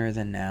greener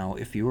than now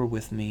if you were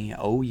with me.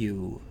 Oh,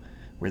 you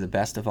were the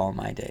best of all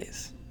my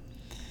days.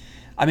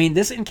 I mean,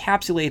 this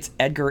encapsulates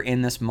Edgar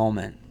in this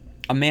moment.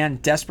 A man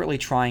desperately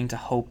trying to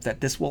hope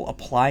that this will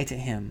apply to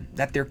him,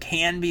 that there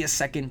can be a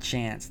second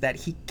chance, that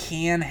he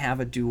can have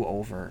a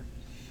do-over.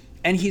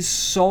 And he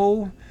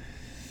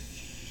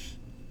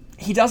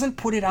doesn't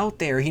put it out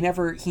there. He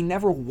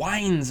never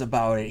whines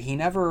about it. He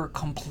never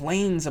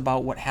complains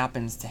about what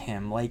happens to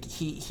him. Like,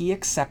 he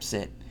accepts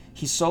it.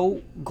 He's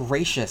so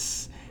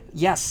gracious.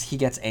 Yes, he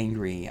gets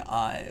angry,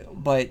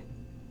 but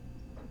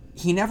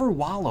he never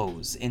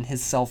wallows in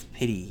his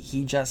self-pity.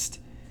 He just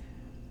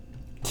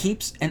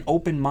keeps an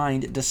open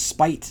mind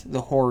despite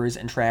the horrors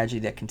and tragedy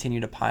that continue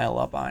to pile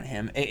up on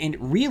him. And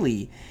it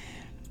really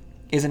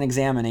is an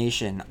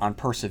examination on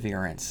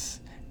perseverance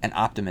and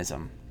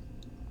optimism.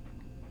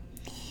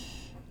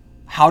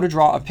 How to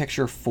draw a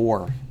picture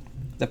 4.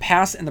 The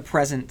past and the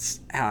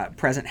present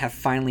have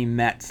finally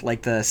met,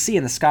 like the sea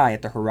and the sky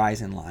at the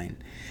horizon line.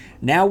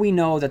 Now we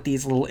know that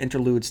these little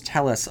interludes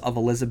tell us of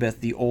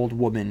Elizabeth, the old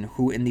woman,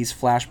 who in these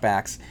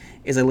flashbacks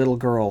is a little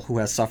girl who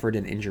has suffered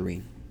an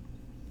injury.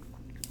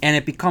 And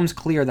it becomes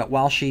clear that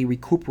while she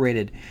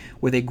recuperated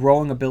with a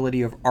growing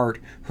ability of art,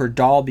 her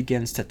doll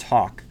begins to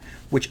talk,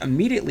 which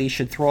immediately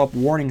should throw up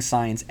warning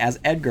signs, as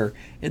Edgar,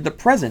 in the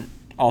present,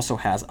 also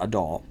has a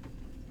doll.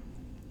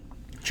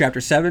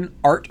 Chapter 7,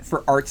 Art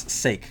for Art's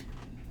Sake.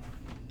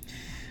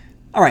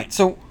 All right,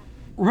 so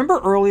remember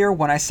earlier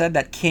when I said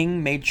that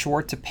King made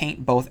sure to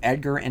paint both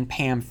Edgar and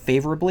Pam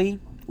favorably?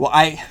 Well,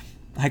 I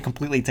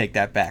completely take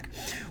that back.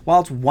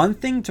 While it's one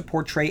thing to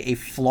portray a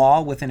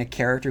flaw within a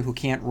character who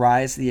can't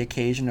rise to the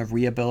occasion of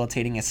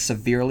rehabilitating a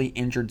severely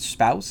injured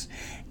spouse,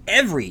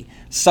 every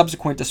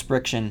subsequent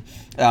description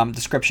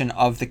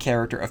of the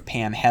character of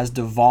Pam has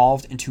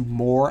devolved into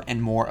more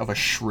and more of a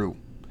shrew.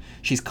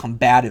 She's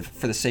combative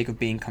for the sake of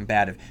being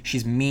combative.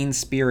 She's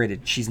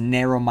mean-spirited. She's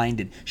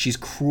narrow-minded. She's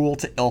cruel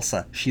to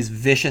Ilsa. She's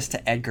vicious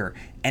to Edgar.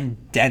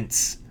 And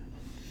dense.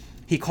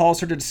 He calls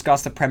her to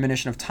discuss the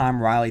premonition of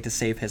Tom Riley to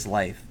save his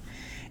life.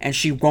 And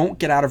she won't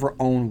get out of her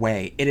own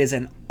way. It is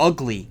an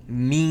ugly,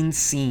 mean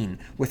scene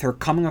with her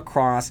coming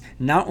across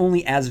not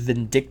only as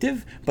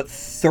vindictive, but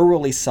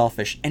thoroughly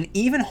selfish and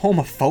even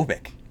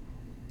homophobic.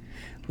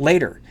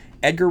 Later,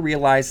 Edgar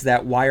realizes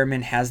that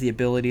Wireman has the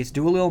ability to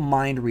do a little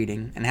mind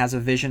reading and has a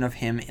vision of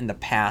him in the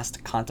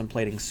past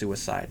contemplating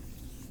suicide.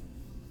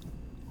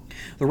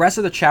 The rest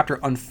of the chapter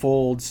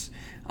unfolds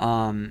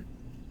in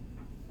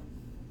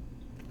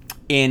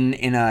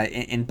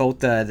both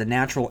the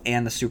natural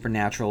and the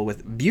supernatural,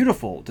 with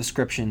beautiful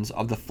descriptions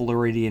of the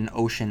Floridian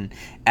Ocean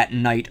at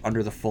night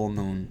under the full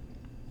moon.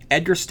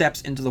 Edgar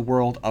steps into the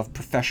world of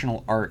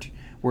professional art,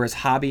 where his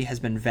hobby has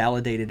been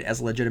validated as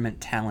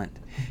legitimate talent.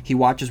 He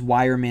watches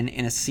Wireman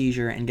in a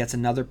seizure and gets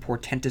another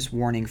portentous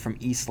warning from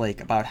Eastlake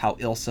about how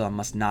Ilsa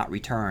must not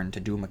return to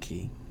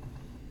Duma-Key.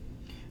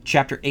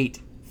 Chapter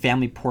 8,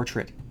 Family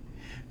Portrait.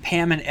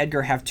 Pam and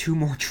Edgar have two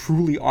more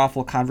truly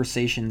awful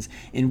conversations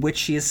in which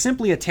she is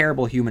simply a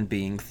terrible human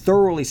being,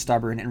 thoroughly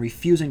stubborn and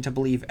refusing to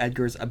believe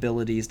Edgar's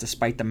abilities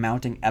despite the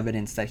mounting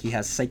evidence that he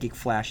has psychic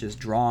flashes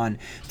drawn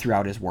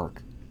throughout his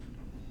work.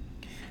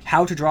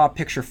 How to Draw a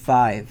Picture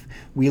 5.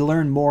 We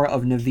learn more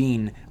of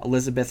Naveen,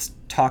 Elizabeth's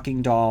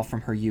talking doll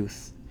from her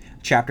youth.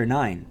 Chapter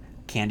 9.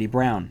 Candy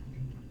Brown.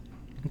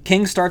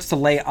 King starts to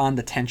lay on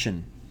the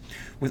tension,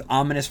 with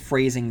ominous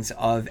phrasings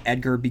of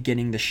Edgar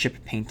beginning the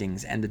ship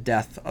paintings and the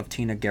death of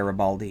Tina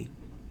Garibaldi.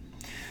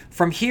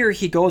 From here,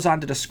 he goes on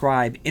to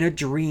describe, in a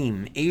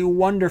dream, a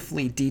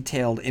wonderfully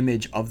detailed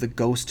image of the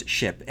ghost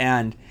ship.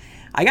 And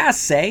I gotta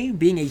say,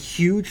 being a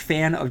huge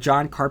fan of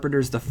John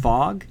Carpenter's The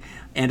Fog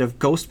and of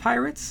Ghost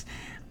Pirates,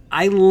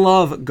 I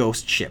love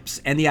ghost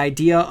ships, and the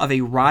idea of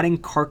a rotting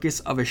carcass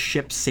of a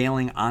ship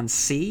sailing on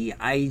sea,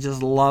 I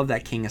just love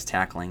that King is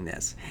tackling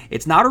this.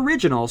 It's not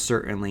original,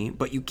 certainly,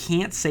 but you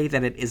can't say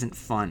that it isn't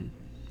fun.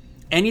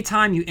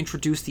 Anytime you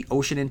introduce the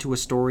ocean into a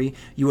story,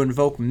 you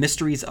invoke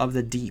mysteries of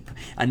the deep,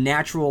 a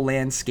natural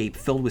landscape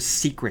filled with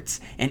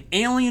secrets, an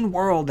alien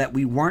world that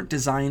we weren't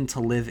designed to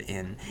live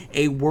in,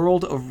 a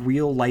world of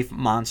real-life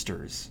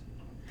monsters.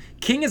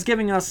 King is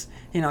giving us,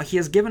 he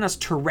has given us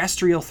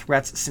terrestrial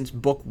threats since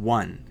book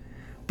 1.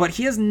 But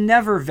he has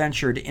never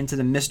ventured into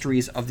the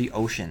mysteries of the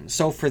ocean.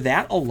 So for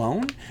that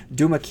alone,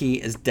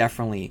 Duma-Key is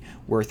definitely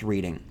worth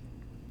reading.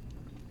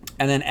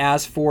 And then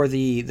as for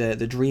the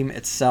dream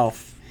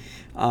itself,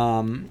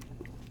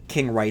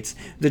 King writes,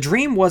 "The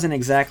dream wasn't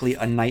exactly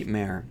a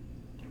nightmare,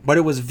 but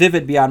it was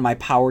vivid beyond my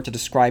power to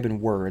describe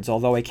in words,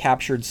 although I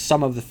captured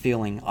some of the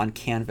feeling on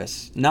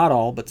canvas. Not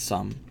all, but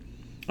some.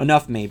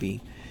 Enough,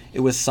 maybe.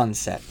 It was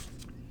sunset.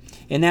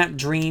 In that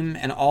dream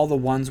and all the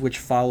ones which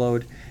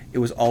followed, it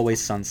was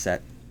always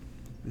sunset.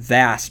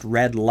 Vast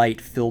red light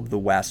filled the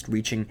west,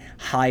 reaching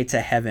high to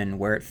heaven,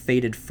 where it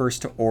faded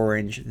first to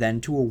orange, then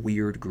to a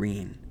weird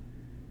green.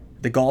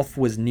 The Gulf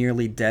was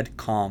nearly dead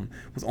calm,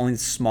 with only the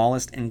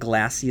smallest and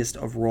glassiest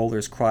of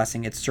rollers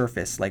crossing its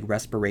surface like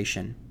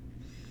respiration.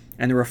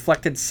 And the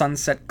reflected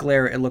sunset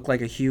glare, it looked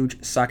like a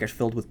huge socket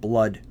filled with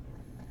blood.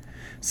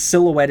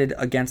 Silhouetted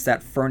against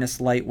that furnace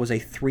light was a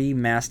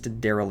 3-masted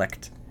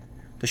derelict.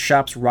 The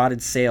shop's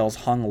rotted sails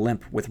hung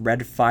limp, with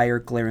red fire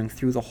glaring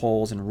through the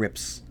holes and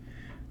rips.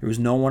 There was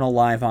no one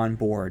alive on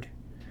board.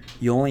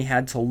 You only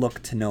had to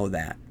look to know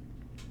that.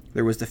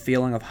 There was the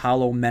feeling of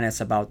hollow menace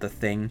about the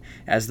thing,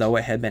 as though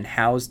it had been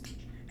housed,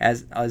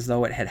 as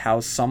though it had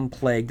housed some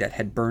plague that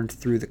had burned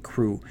through the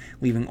crew,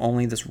 leaving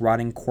only this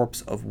rotting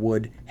corpse of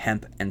wood,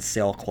 hemp, and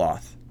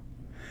sailcloth.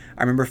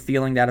 I remember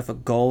feeling that if a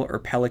gull or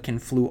pelican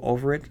flew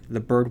over it, the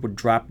bird would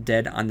drop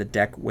dead on the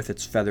deck with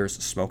its feathers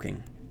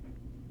smoking.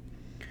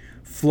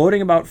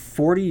 Floating about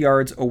 40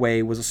 yards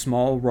away was a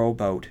small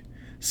rowboat.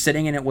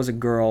 Sitting in it was a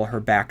girl, her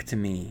back to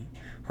me.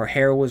 Her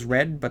hair was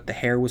red, but the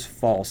hair was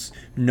false.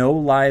 No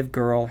live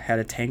girl had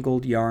a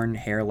tangled yarn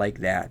hair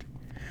like that.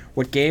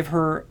 What gave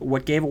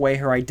away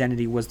her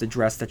identity was the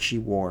dress that she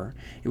wore.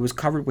 It was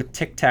covered with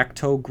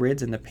tic-tac-toe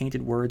grids and the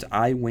painted words,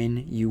 "I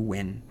win, you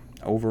win,"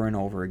 over and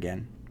over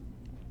again.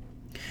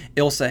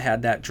 Ilsa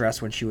had that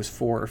dress when she was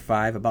 4 or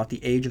 5, about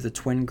the age of the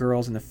twin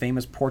girls in the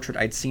famous portrait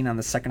I'd seen on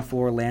the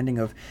second-floor landing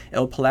of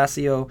El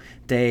Palacio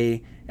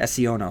de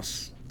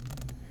Esionos.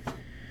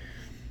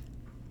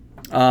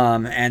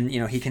 And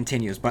he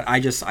continues, but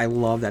I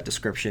love that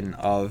description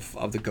of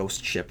the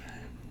ghost ship.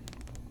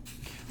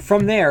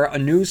 From there, a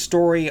news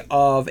story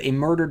of a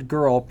murdered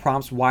girl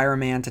prompts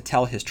Wireman to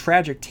tell his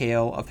tragic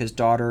tale of his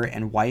daughter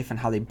and wife and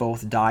how they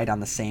both died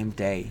on the same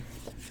day.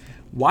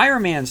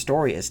 Wireman's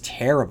story is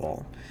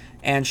terrible.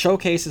 and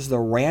showcases the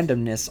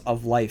randomness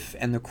of life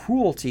and the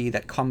cruelty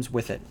that comes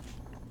with it.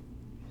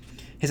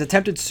 His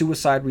attempted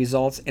suicide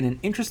results in an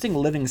interesting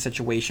living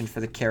situation for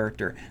the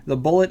character. The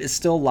bullet is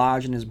still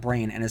lodged in his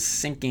brain and is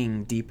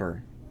sinking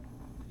deeper.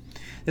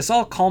 This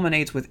all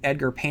culminates with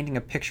Edgar painting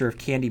a picture of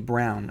Candy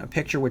Brown, a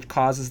picture which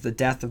causes the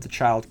death of the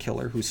child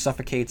killer, who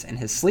suffocates in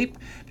his sleep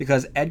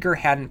because Edgar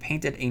hadn't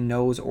painted a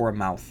nose or a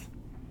mouth.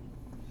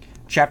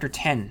 Chapter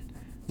 10.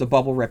 The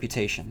Bubble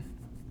Reputation.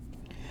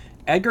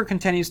 Edgar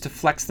continues to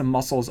flex the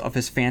muscles of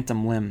his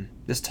phantom limb,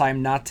 this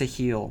time not to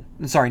kill,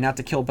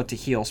 but to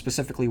heal,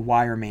 specifically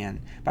Wireman,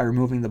 by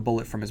removing the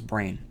bullet from his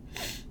brain.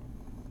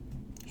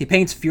 He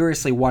paints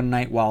furiously one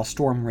night while a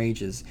storm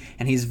rages,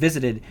 and he's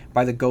visited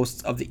by the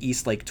ghosts of the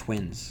Eastlake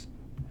twins.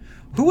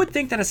 Who would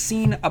think that a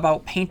scene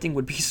about painting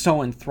would be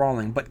so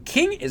enthralling? But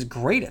King is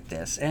great at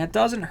this, and it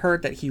doesn't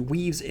hurt that he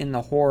weaves in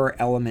the horror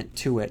element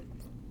to it.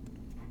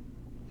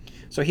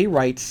 So he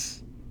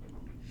writes,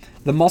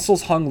 "The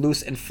muscles hung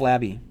loose and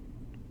flabby.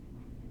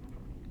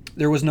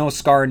 There was no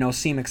scar, no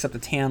seam except a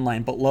tan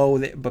line, but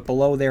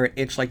below there it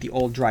itched like the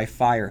old dry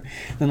fire.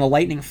 Then the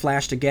lightning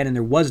flashed again, and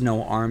there was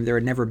no arm. There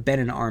had never been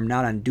an arm,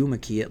 not on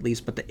Doomickey at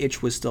least, but the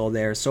itch was still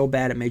there, so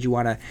bad it made you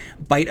want to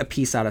bite a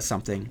piece out of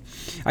something.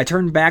 I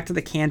turned back to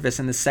the canvas,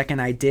 and the second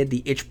I did,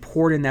 the itch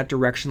poured in that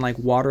direction like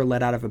water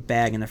let out of a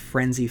bag, and a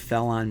frenzy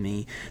fell on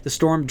me. The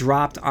storm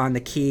dropped on the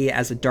key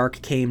as the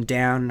dark came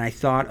down, and I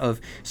thought of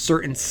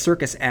certain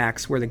circus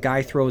acts where the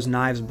guy throws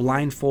knives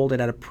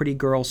blindfolded at a pretty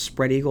girl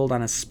spread-eagled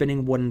on a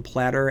spinning wooden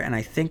platter, and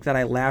I think that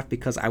I laughed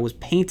because I was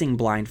painting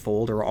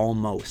blindfold, or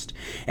almost.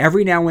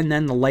 Every now and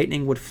then the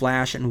lightning would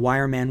flash and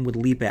Wireman would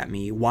leap at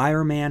me.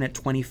 Wireman at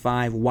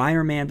 25,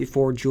 Wireman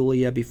before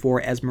Julia,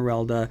 before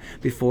Esmeralda,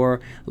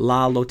 before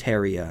La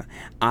Loteria.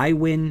 I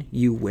win,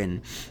 you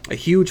win. A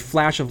huge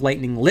flash of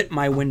lightning lit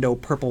my window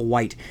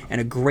purple-white,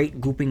 and a great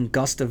gooping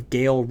gust of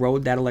gale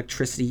rode that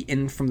electricity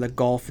in from the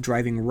Gulf,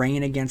 driving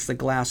rain against the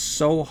glass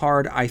so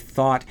hard I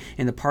thought,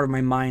 in the part of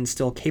my mind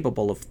still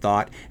capable of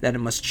thought, that it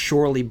must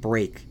surely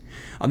break.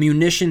 A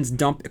munitions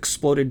dump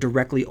exploded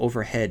directly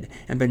overhead,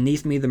 and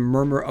beneath me the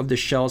murmur of the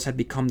shells had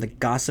become the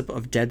gossip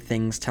of dead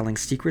things telling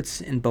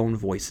secrets in bone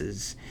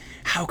voices.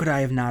 How could I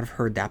have not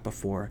heard that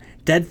before?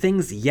 Dead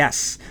things?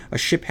 Yes! A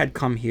ship had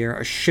come here,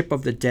 a ship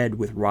of the dead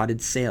with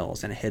rotted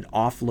sails, and it had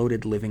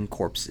offloaded living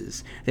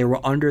corpses. They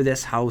were under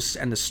this house,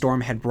 and the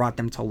storm had brought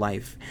them to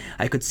life.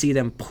 I could see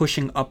them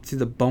pushing up through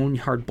the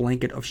boneyard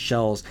blanket of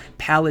shells,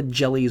 pallid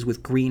jellies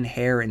with green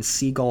hair and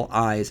seagull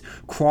eyes,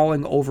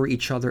 crawling over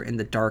each other in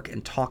the dark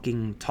and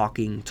talking.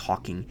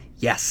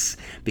 Yes,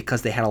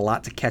 because they had a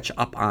lot to catch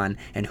up on,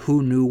 and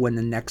who knew when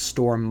the next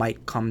storm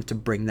might come to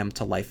bring them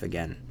to life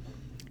again.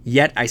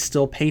 Yet I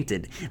still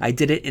painted. I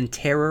did it in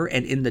terror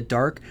and in the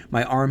dark,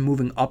 my arm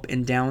moving up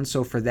and down,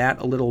 so for that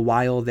a little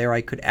while there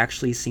I could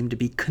actually seem to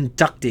be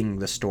conducting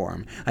the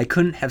storm. I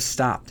couldn't have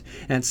stopped,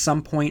 and at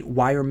some point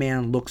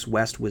Wireman Looks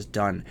West was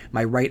done.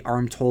 My right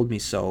arm told me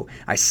so.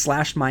 I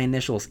slashed my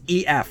initials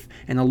EF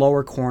in the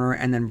lower corner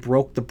and then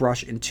broke the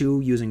brush in two,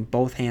 using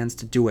both hands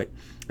to do it.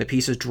 The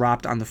pieces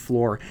dropped on the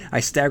floor. I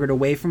staggered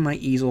away from my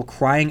easel,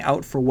 crying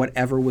out for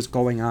whatever was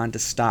going on to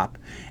stop.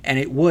 And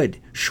it would.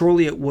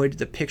 Surely it would.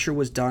 The picture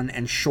was done,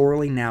 and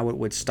surely now it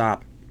would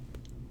stop.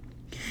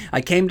 I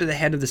came to the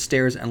head of the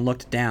stairs and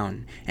looked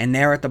down, and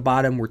there at the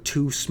bottom were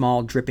two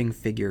small dripping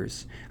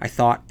figures. I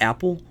thought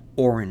apple,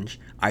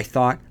 orange. I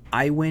thought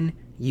I win,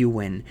 you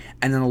win.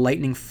 And then the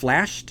lightning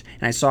flashed,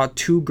 and I saw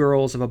two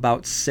girls of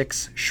about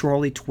 6,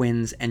 surely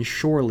twins, and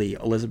surely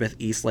Elizabeth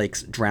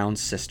Eastlake's drowned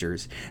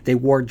sisters. They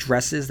wore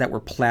dresses that were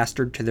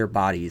plastered to their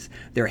bodies.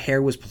 Their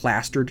hair was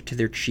plastered to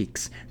their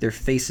cheeks. Their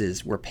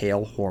faces were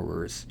pale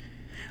horrors.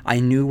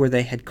 I knew where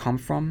they had come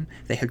from.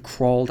 They had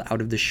crawled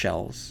out of the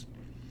shells.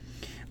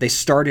 They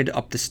started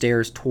up the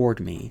stairs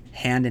toward me,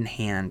 hand in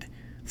hand.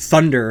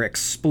 Thunder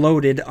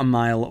exploded a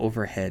mile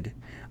overhead.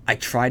 I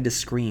tried to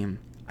scream.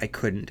 I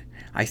couldn't.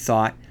 I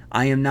thought,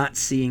 I am not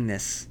seeing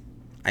this.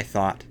 I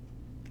thought,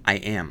 I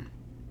am.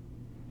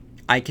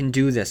 I can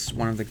do this,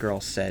 one of the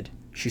girls said.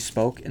 She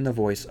spoke in the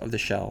voice of the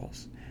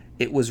shells.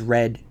 It was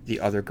red, the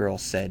other girl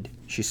said.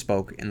 She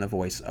spoke in the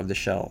voice of the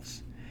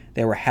shells.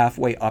 They were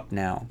halfway up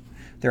now.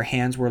 Their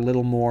hands were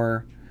little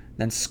more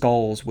than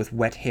skulls with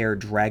wet hair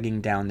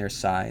dragging down their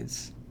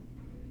sides.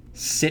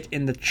 Sit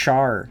in the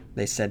char,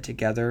 they said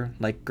together,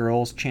 like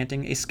girls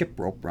chanting a skip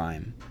rope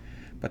rhyme.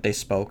 But they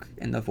spoke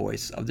in the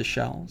voice of the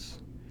shells.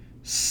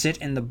 Sit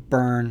in the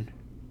burn.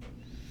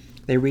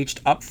 They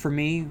reached up for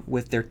me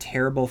with their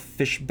terrible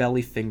fish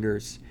belly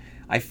fingers.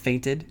 I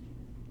fainted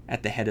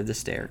at the head of the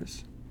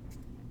stairs.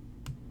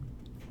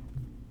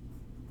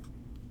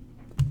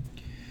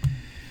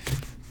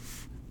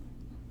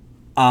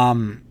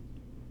 How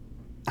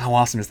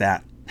awesome is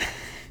that?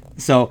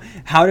 So,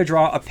 how to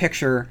draw a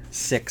picture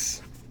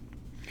 6.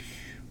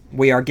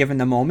 We are given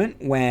the moment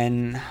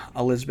when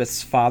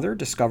Elizabeth's father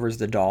discovers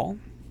the doll.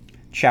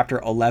 Chapter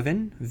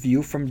 11,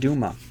 View from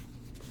Duma.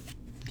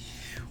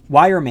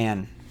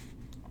 Wireman,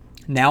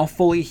 now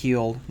fully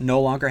healed,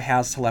 no longer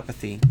has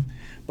telepathy.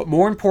 But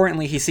more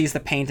importantly, he sees the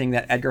painting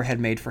that Edgar had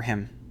made for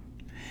him.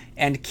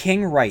 And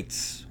King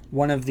writes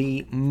one of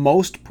the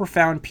most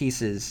profound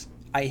pieces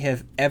I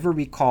have ever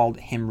recalled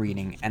him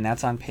reading, and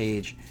that's on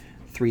page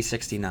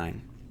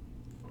 369.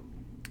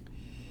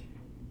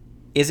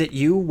 Is it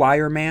you,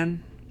 Wireman?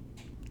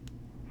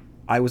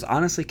 I was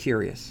honestly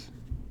curious.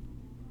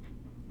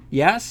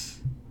 Yes?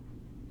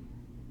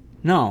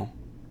 No.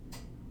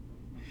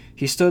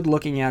 He stood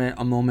looking at it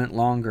a moment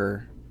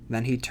longer,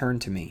 then he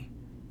turned to me.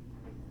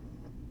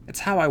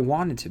 It's how I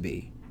wanted to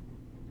be.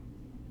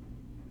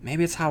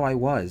 Maybe it's how I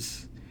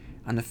was,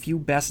 on the few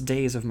best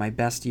days of my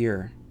best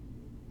year.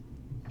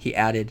 He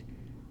added,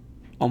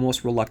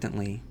 almost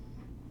reluctantly,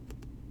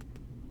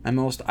 my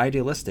most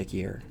idealistic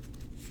year.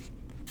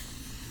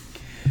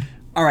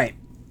 All right.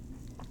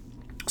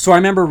 So I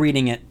remember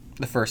reading it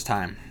the first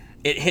time.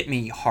 It hit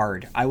me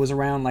hard. I was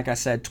around, like I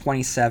said,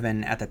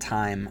 27 at the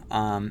time,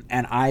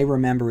 and I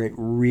remember it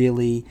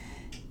really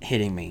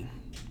hitting me.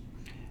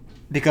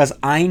 Because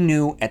I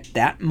knew at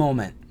that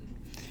moment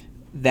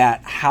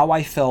that how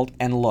I felt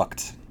and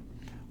looked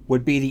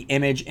would be the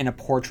image in a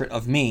portrait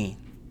of me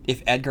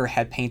if Edgar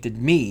had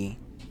painted me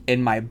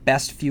in my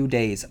best few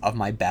days of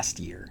my best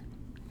year.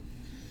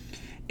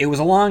 It was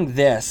along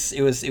this.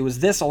 It was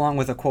this along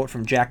with a quote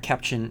from Jack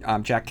Ketchum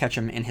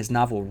in his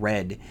novel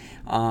Red,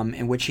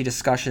 in which he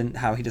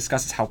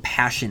discusses how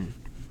passion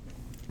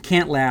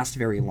can't last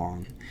very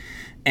long,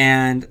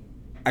 and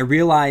I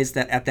realized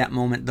that at that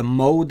moment, the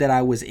mode that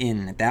I was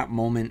in at that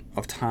moment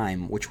of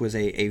time, which was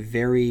a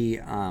very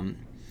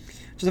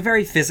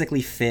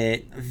physically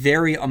fit,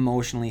 very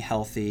emotionally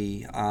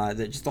healthy,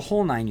 just the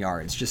whole 9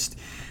 yards. Just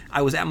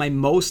I was at my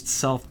most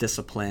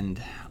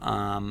self-disciplined.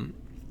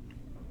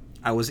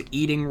 I was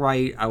eating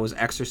right. I was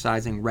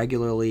exercising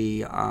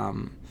regularly.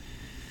 Like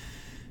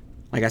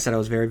I said, I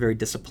was very, very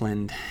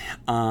disciplined.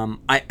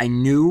 I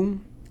knew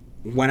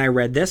when I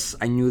read this,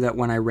 I knew that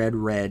when I read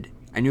Red,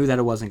 I knew that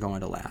it wasn't going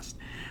to last.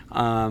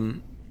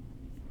 And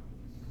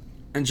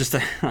just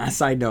a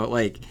side note,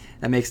 like,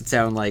 that makes it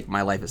sound like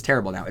my life is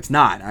terrible now. It's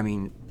not. I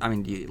mean,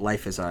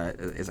 life is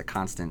a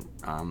constant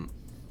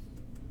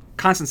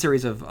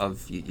series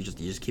of you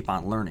just keep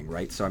on learning,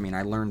 right? So I mean,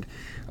 I learned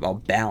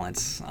about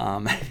balance,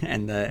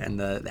 and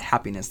the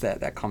happiness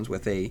that comes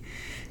with a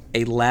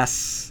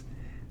less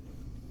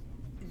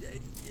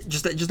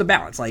just a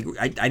balance. Like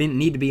I didn't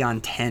need to be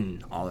on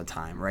 10 all the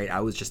time, right? I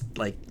was just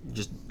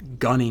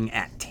gunning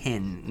at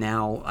 10.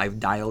 Now I've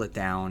dialed it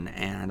down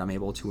and I'm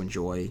able to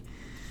enjoy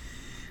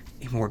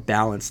a more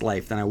balanced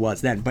life than I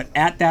was then. But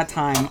at that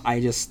time,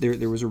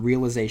 there was a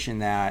realization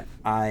that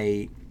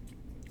I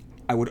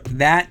would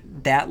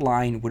that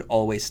line would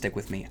always stick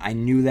with me. I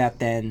knew that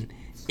then.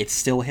 It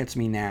still hits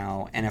me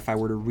now. And if I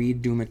were to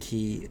read Duma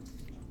Key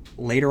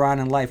later on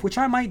in life, which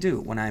I might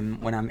do when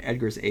I'm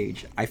Edgar's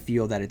age, I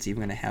feel that it's even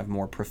going to have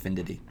more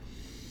profundity.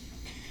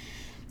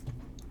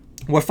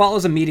 What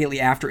follows immediately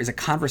after is a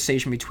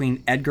conversation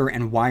between Edgar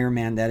and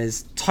Wireman that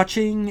is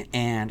touching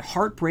and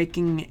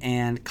heartbreaking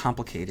and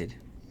complicated.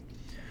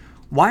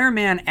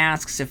 Wireman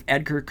asks if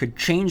Edgar could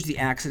change the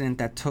accident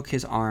that took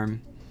his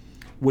arm.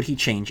 Would he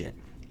change it?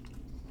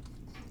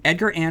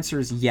 Edgar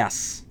answers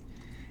yes,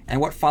 and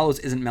what follows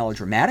isn't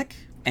melodramatic,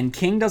 and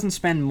King doesn't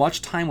spend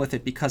much time with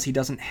it because he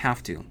doesn't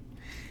have to.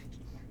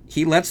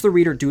 He lets the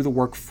reader do the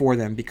work for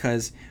them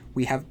because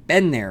we have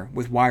been there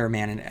with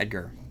Wireman and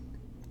Edgar.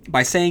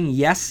 By saying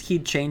yes,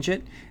 he'd change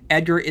it,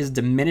 Edgar is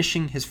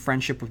diminishing his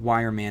friendship with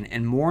Wireman,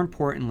 and more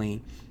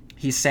importantly,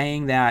 he's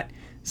saying that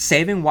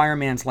saving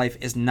Wireman's life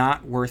is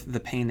not worth the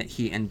pain that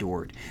he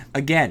endured.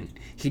 Again,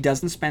 he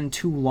doesn't spend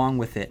too long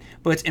with it,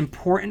 but it's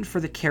important for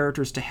the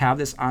characters to have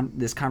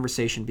this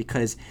conversation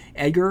because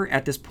Edgar,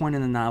 at this point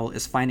in the novel,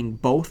 is finding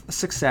both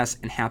success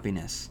and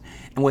happiness.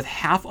 And with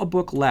half a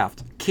book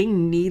left,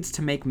 King needs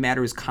to make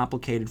matters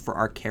complicated for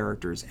our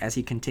characters as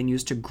he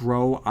continues to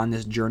grow on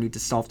this journey to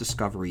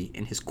self-discovery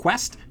in his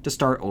quest to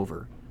start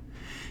over.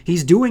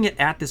 He's doing it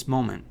at this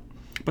moment,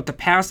 but the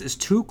past is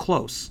too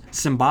close,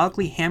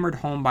 symbolically hammered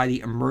home by the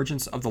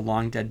emergence of the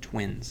long-dead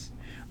twins.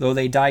 Though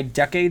they died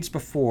decades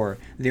before,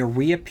 their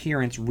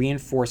reappearance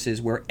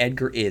reinforces where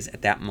Edgar is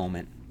at that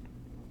moment.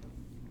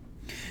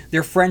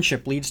 Their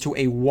friendship leads to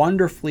a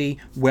wonderfully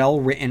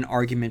well-written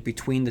argument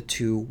between the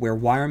two where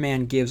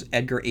Wireman gives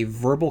Edgar a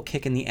verbal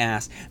kick in the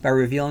ass by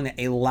revealing that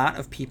a lot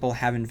of people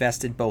have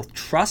invested both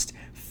trust,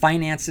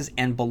 finances,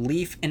 and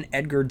belief in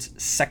Edgar's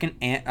second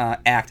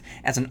act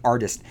as an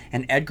artist,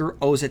 and Edgar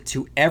owes it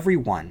to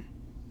everyone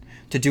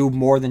to do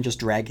more than just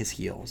drag his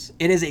heels.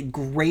 It is a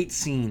great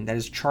scene that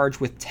is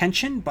charged with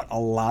tension but a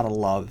lot of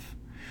love.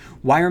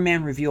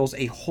 Wireman reveals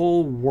a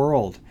whole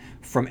world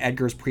from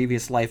Edgar's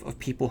previous life of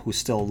people who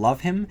still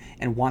love him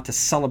and want to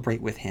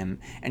celebrate with him,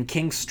 and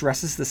King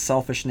stresses the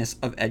selfishness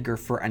of Edgar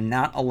for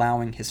not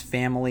allowing his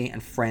family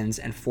and friends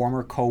and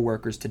former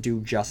co-workers to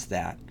do just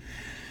that.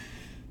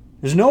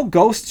 There's no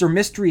ghosts or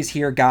mysteries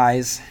here,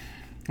 guys.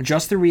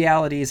 Just the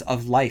realities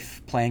of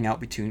life playing out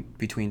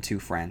between two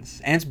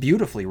friends. And it's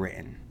beautifully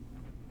written.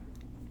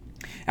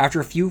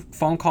 After a few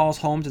phone calls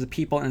home to the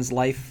people in his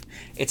life,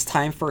 it's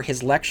time for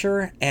his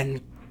lecture,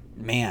 and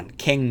man,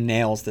 King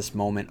nails this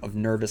moment of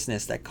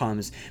nervousness that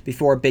comes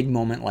before a big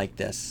moment like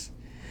this.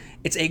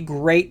 It's a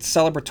great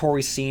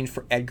celebratory scene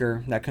for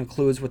Edgar that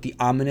concludes with the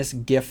ominous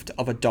gift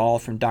of a doll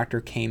from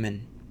Dr.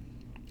 Kamen.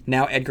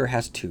 Now Edgar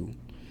has two,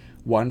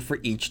 one for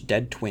each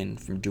dead twin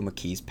from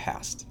Duma-Kee's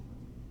past.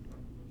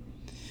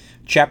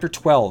 Chapter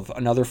 12,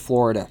 Another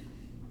Florida.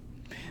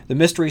 The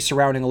mystery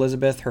surrounding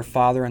Elizabeth, her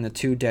father, and the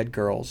two dead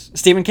girls,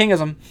 Stephen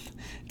Kingism,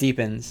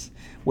 deepens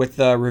with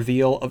the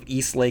reveal of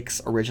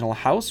Eastlake's original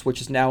house,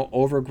 which is now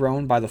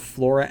overgrown by the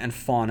flora and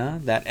fauna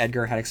that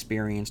Edgar had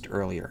experienced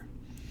earlier.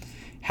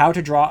 How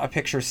to Draw a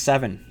Picture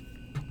 7.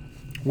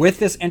 With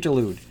this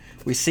interlude,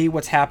 we see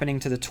what's happening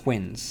to the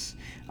twins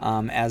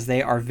as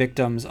they are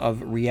victims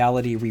of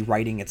reality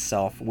rewriting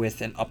itself with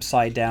an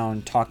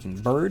upside-down talking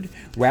bird,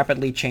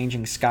 rapidly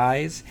changing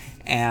skies,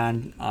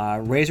 and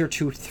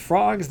razor-toothed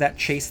frogs that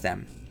chase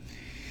them.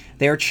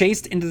 They are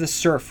chased into the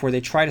surf where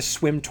they try to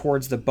swim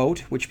towards the boat,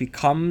 which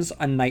becomes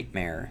a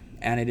nightmare,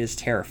 and it is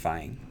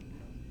terrifying.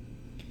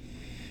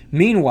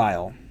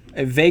 Meanwhile,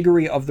 a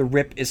vagary of the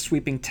rip is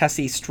sweeping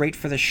Tessie straight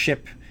for the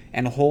ship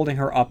and holding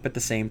her up at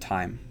the same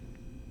time.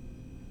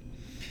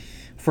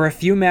 For a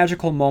few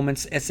magical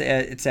moments, it's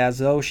as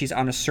though she's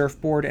on a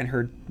surfboard and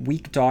her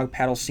weak dog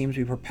paddle seems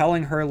to be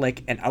propelling her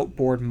like an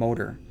outboard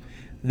motor.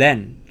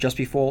 Then, just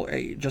before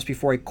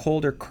a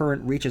colder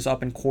current reaches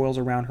up and coils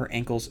around her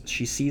ankles,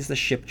 she sees the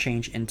ship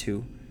change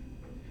into.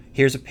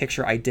 Here's a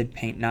picture I did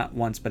paint not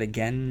once, but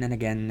again and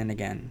again and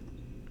again.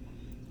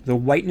 The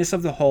whiteness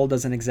of the hull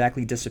doesn't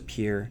exactly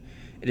disappear.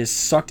 It is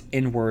sucked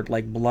inward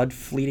like blood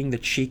fleeting the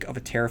cheek of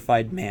a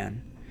terrified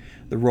man.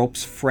 The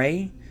ropes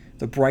fray,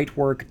 the bright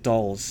work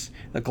dulls,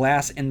 the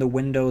glass in the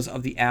windows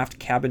of the aft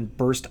cabin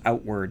burst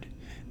outward.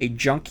 A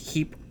junk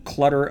heap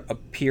clutter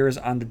appears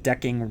on the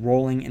decking,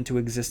 rolling into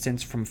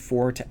existence from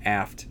fore to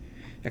aft,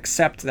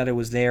 except that it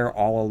was there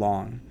all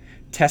along.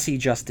 Tessie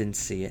just didn't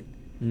see it.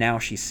 Now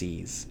she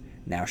sees.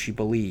 Now she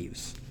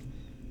believes.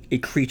 A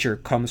creature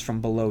comes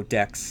from below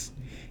decks.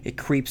 It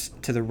creeps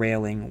to the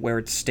railing, where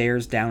it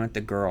stares down at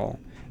the girl.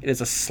 It is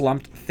a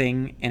slumped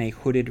thing in a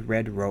hooded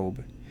red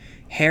robe.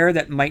 Hair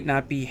that might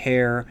not be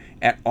hair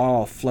at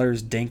all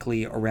flutters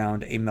dankly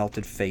around a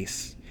melted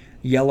face.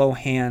 Yellow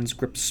hands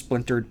grip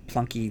splintered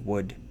plunky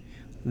wood.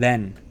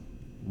 Then,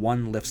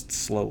 one lifts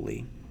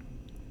slowly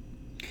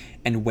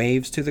and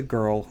waves to the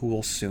girl who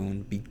will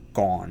soon be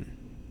gone.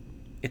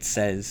 It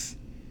says,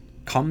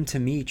 "Come to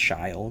me,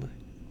 child."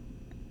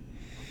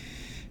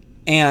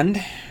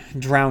 And,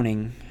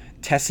 drowning,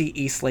 Tessie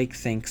Eastlake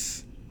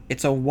thinks,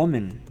 "It's a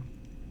woman."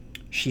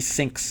 She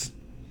sinks.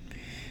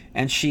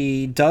 And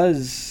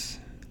does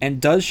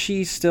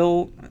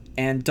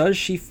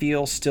she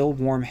feel still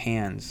warm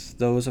hands,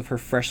 those of her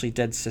freshly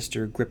dead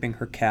sister, gripping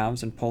her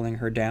calves and pulling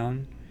her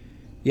down?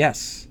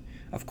 Yes,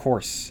 of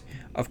course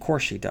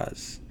she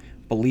does.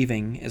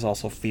 Believing is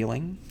also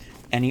feeling.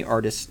 Any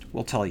artist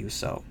will tell you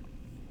so.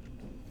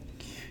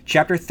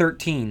 Chapter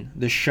 13,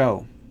 The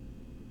Show.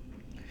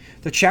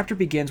 The chapter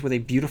begins with a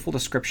beautiful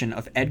description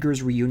of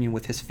Edgar's reunion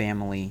with his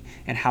family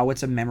and how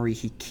it's a memory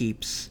he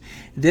keeps.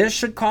 This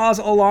should cause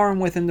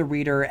alarm within the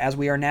reader, as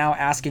we are now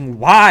asking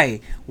why?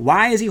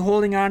 Why is he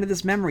holding on to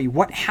this memory?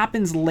 What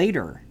happens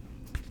later?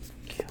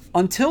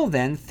 Until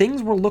then,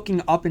 things were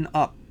looking up and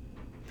up.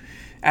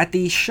 At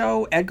the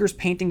show, Edgar's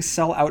paintings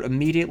sell out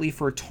immediately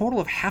for a total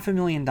of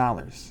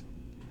 $500,000.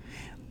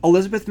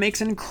 Elizabeth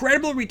makes an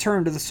incredible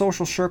return to the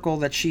social circle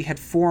that she had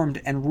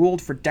formed and ruled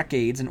for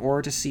decades in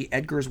order to see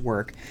Edgar's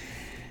work.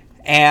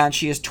 And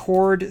she is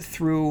toured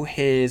through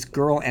his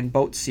Girl and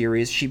Boat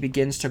series. She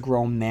begins to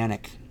grow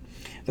manic.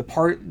 The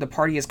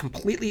party is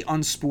completely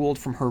unspooled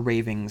from her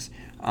ravings,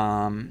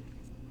 and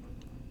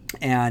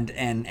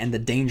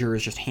the danger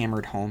is just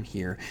hammered home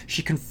here.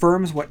 She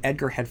confirms what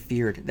Edgar had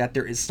feared, that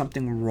there is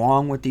something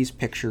wrong with these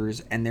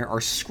pictures, and there are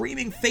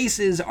screaming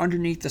faces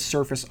underneath the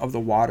surface of the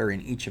water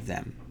in each of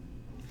them.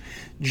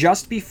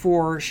 Just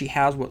before she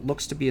has what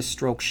looks to be a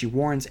stroke, she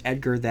warns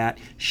Edgar that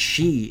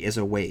she is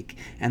awake,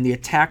 and the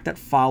attack that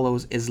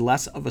follows is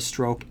less of a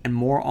stroke and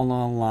more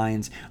along the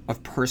lines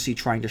of Percy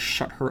trying to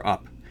shut her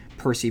up,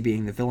 Percy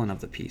being the villain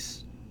of the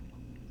piece.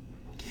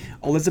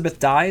 Elizabeth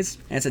dies,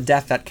 and it's a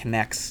death that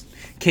connects.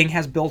 King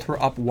has built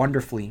her up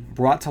wonderfully,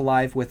 brought to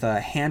life with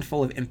a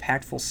handful of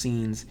impactful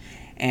scenes,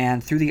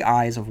 and through the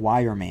eyes of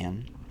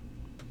Wireman.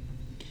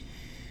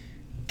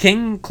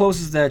 King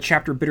closes the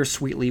chapter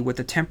bittersweetly with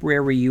a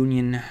temporary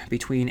reunion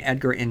between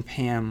Edgar and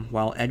Pam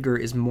while Edgar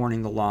is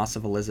mourning the loss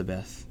of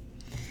Elizabeth.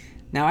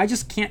 Now, I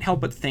just can't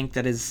help but think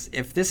that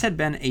if this had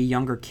been a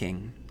younger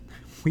King,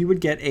 we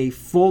would get a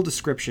full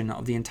description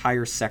of the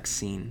entire sex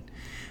scene.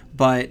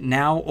 But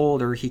now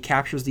older, he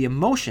captures the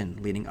emotion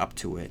leading up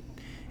to it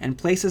and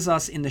places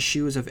us in the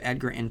shoes of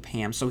Edgar and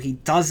Pam, so he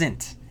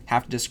doesn't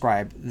have to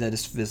describe the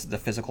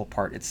physical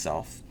part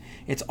itself.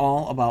 It's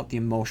all about the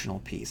emotional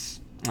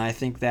piece. And I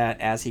think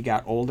that as he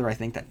got older, I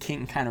think that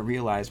King kind of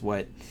realized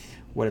what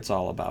it's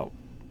all about.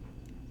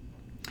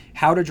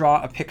 How to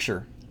Draw a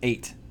Picture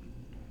 8.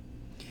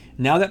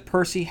 Now that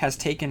Percy has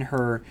taken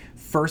her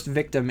first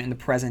victim in the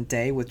present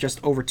day, with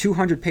just over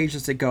 200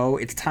 pages to go,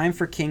 it's time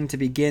for King to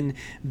begin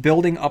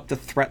building up the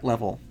threat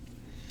level.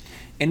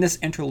 In this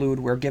interlude,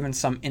 we're given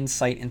some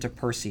insight into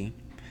Percy.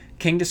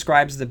 King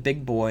describes the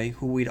big boy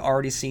who we'd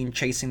already seen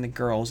chasing the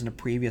girls in a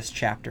previous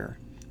chapter,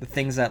 the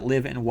things that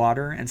live in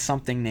water, and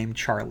something named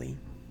Charlie.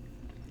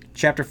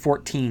 Chapter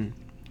 14,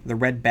 The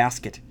Red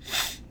Basket.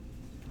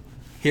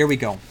 Here we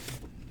go.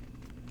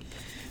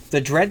 The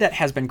dread that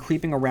has been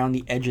creeping around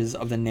the edges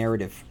of the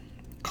narrative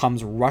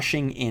comes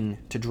rushing in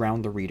to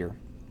drown the reader.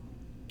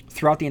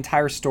 Throughout the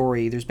entire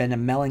story, there's been a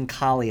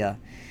melancholia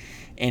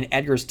in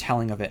Edgar's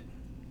telling of it.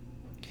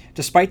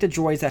 Despite the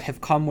joys that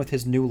have come with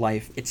his new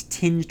life, it's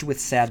tinged with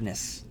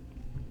sadness.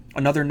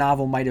 Another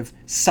novel might have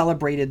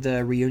celebrated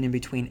the reunion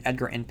between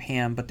Edgar and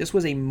Pam, but this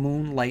was a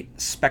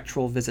moonlight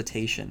spectral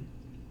visitation.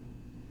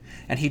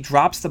 And he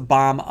drops the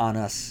bomb on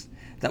us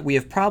that we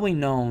have probably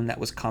known that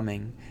was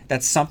coming,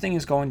 that something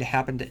is going to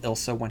happen to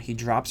Ilsa when he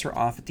drops her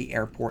off at the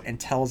airport and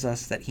tells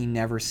us that he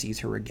never sees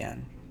her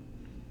again.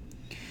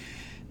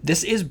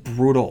 This is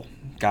brutal,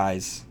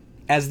 guys,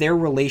 as their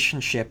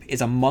relationship is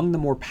among the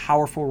more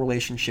powerful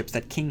relationships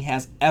that King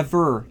has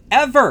ever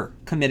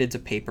committed to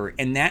paper,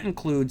 and that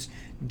includes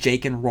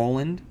Jake and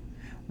Roland,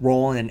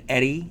 Roland and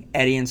Eddie,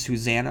 Eddie and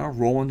Susanna,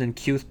 Roland and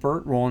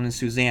Cuthbert, Roland and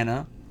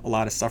Susanna, a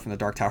lot of stuff from the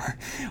Dark Tower,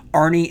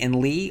 Arnie and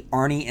Lee,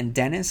 Arnie and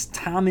Dennis,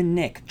 Tom and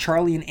Nick,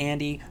 Charlie and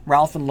Andy,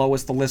 Ralph and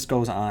Lois, the list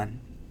goes on.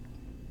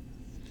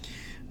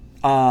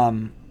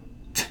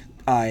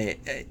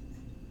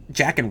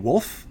 Jack and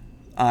Wolf,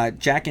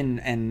 Jack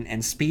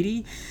and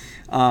Speedy.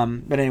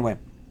 But anyway,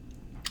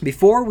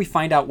 before we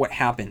find out what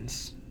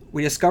happens,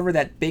 we discover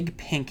that Big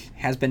Pink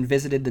has been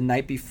visited the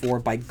night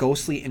before by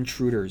ghostly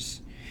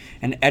intruders,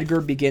 and Edgar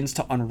begins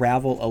to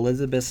unravel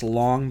Elizabeth's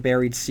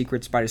long-buried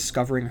secrets by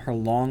discovering her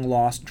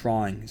long-lost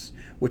drawings,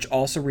 which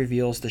also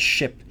reveals the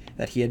ship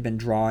that he had been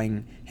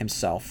drawing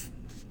himself.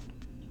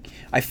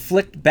 I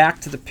flicked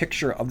back to the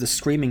picture of the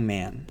Screaming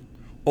Man.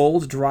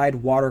 Old dried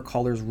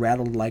watercolors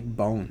rattled like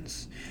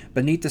bones.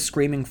 Beneath the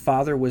screaming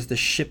father was the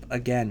ship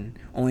again,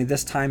 only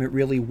this time it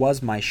really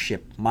was my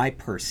ship, my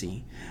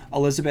Percy.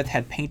 Elizabeth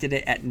had painted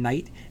it at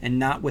night, and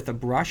not with a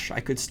brush.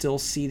 I could still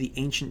see the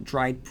ancient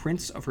dried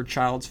prints of her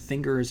child's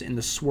fingers in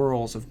the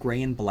swirls of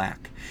gray and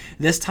black.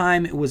 This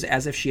time it was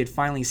as if she had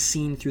finally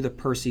seen through the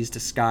Percy's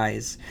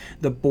disguise.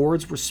 The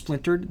boards were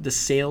splintered, the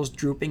sails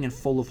drooping and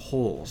full of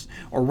holes.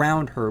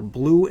 Around her,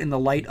 blue in the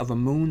light of a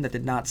moon that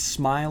did not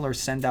smile or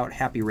send out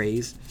happy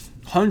rays,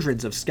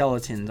 hundreds of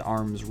skeleton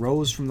arms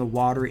rose from the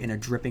water in a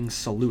dripping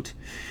salute,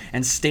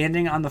 and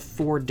standing on the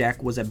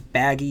foredeck was a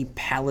baggy,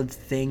 pallid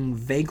thing,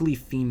 vaguely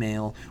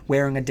female,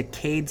 wearing a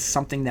decayed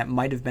something that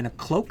might have been a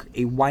cloak,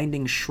 a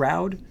winding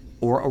shroud,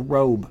 or a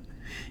robe.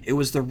 It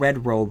was the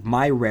red robe,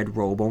 my red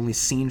robe, only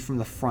seen from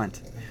the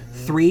front.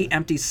 3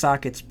 empty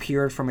sockets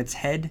peered from its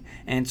head,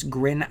 and its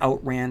grin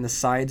outran the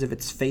sides of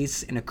its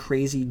face in a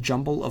crazy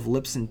jumble of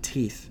lips and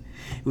teeth.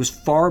 It was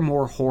far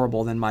more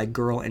horrible than my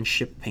girl and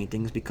ship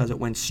paintings because it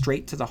went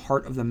straight to the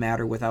heart of the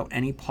matter without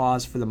any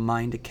pause for the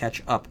mind to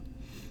catch up.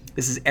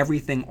 This is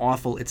everything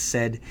awful, it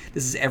said.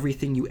 This is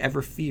everything you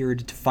ever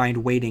feared to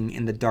find waiting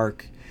in the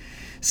dark.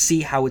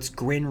 See how its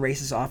grin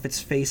races off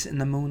its face in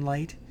the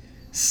moonlight?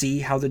 See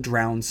how the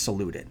drowned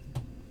salute it.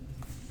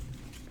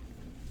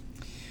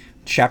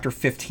 Chapter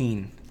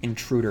 15,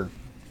 Intruder.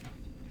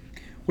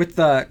 With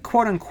the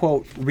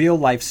quote-unquote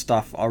real-life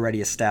stuff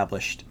already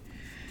established,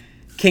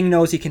 King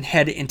knows he can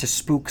head into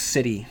Spook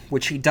City,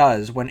 which he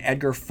does when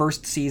Edgar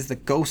first sees the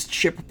ghost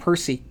ship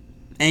Percy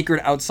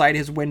anchored outside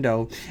his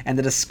window and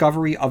the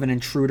discovery of an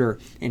intruder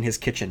in his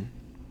kitchen.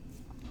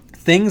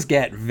 Things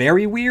get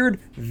very weird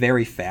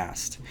very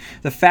fast.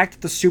 The fact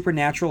that the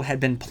supernatural had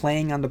been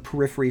playing on the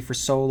periphery for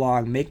so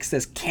long makes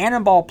this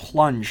cannonball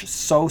plunge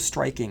so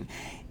striking.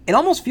 It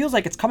almost feels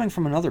like it's coming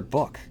from another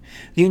book.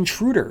 The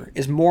intruder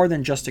is more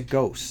than just a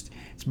ghost.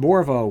 It's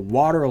more of a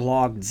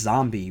waterlogged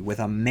zombie with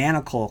a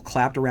manacle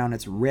clapped around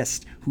its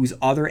wrist whose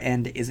other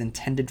end is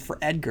intended for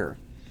Edgar.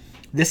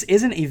 This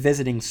isn't a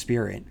visiting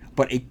spirit,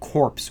 but a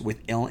corpse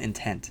with ill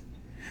intent.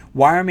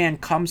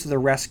 Wireman comes to the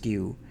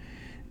rescue,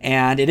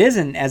 and it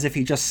isn't as if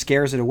he just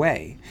scares it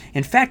away.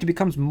 In fact, it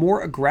becomes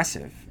more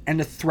aggressive, and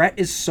the threat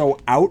is so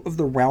out of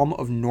the realm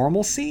of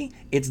normalcy,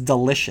 it's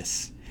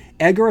delicious.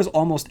 Edgar is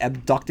almost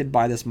abducted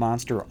by this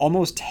monster,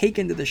 almost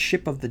taken to the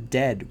ship of the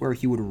dead, where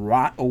he would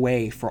rot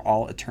away for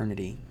all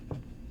eternity.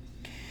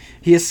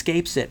 He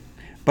escapes it,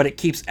 but it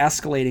keeps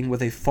escalating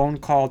with a phone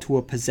call to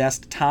a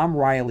possessed Tom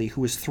Riley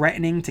who is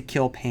threatening to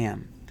kill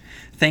Pam.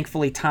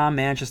 Thankfully, Tom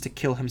manages to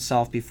kill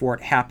himself before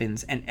it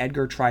happens, and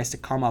Edgar tries to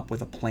come up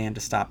with a plan to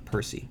stop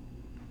Percy.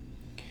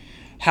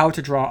 How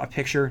to draw a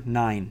picture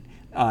 9.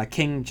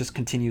 King just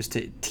continues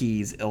to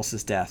tease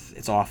Ilsa's death.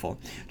 It's awful.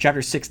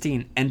 Chapter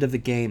 16, End of the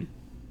Game.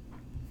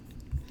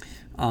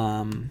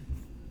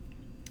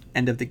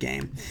 End of the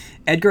game.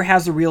 Edgar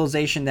has the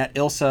realization that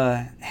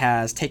Ilsa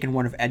has taken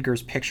one of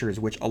Edgar's pictures,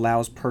 which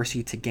allows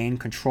Percy to gain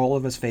control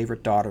of his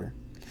favorite daughter.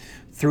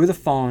 Through the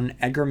phone,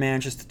 Edgar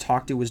manages to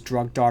talk to his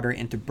drugged daughter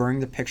into burning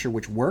the picture,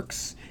 which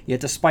works. Yet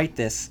despite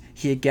this,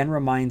 he again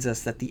reminds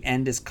us that the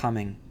end is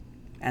coming,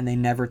 and they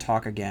never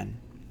talk again.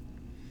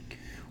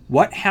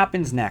 What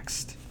happens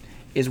next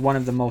is one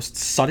of the most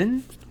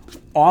sudden,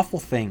 awful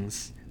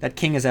things that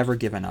King has ever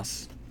given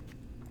us.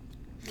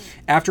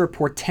 After a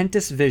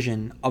portentous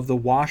vision of the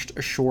washed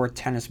ashore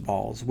tennis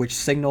balls, which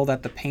signal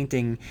that the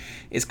painting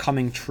is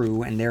coming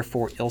true and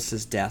therefore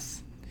Ilsa's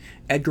death,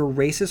 Edgar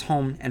races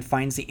home and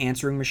finds the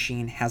answering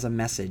machine has a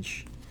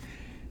message.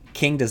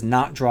 King does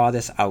not draw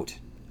this out.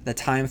 The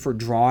time for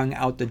drawing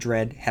out the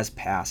dread has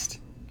passed.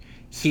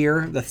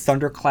 Here, the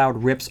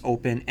thundercloud rips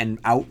open and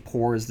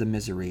outpours the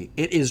misery.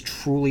 It is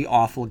truly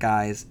awful,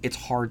 guys. It's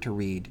hard to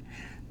read.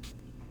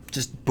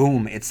 Just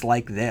boom, it's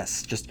like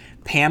this. Just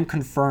Pam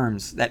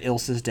confirms that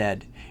Ilsa's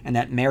dead and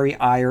that Mary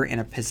Eyre in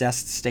a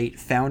possessed state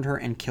found her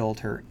and killed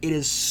her. It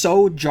is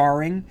so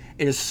jarring.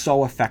 It is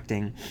so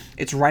affecting.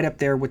 It's right up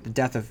there with the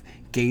death of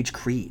Gage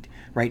Creed,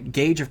 right?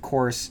 Gage, of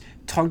course,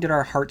 tugged at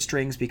our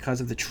heartstrings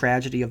because of the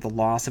tragedy of the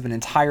loss of an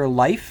entire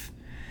life.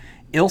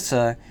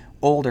 Ilsa,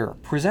 older,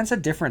 presents a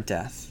different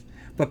death.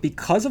 But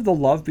because of the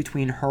love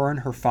between her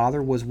and her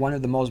father was one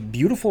of the most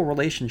beautiful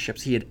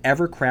relationships he had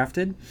ever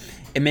crafted,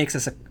 it makes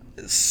this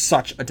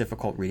such a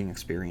difficult reading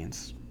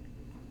experience.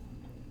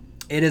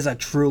 It is a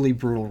truly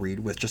brutal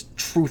read with just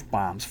truth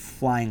bombs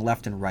flying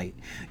left and right.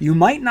 You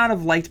might not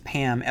have liked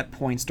Pam at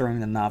points during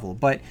the novel,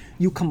 but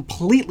you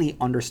completely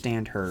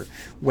understand her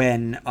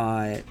when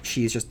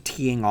she's just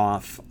teeing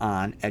off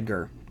on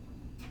Edgar.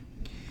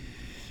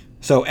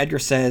 So Edgar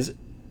says,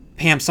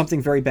 Pam,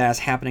 something very bad is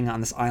happening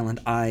on this island.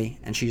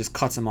 And she just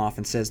cuts him off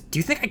and says, do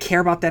you think I care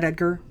about that,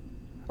 Edgar?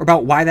 Or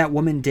about why that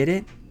woman did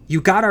it?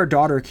 You got our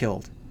daughter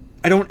killed.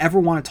 I don't ever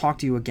want to talk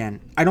to you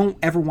again. I don't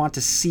ever want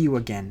to see you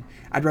again.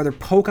 I'd rather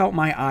poke out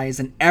my eyes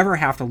than ever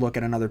have to look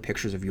at another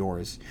pictures of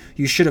yours.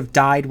 You should have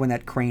died when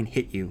that crane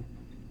hit you.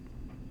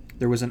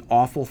 There was an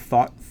awful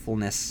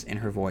thoughtfulness in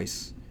her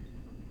voice.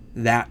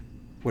 That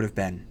would have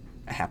been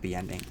a happy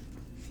ending.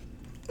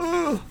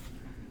 Ugh.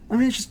 I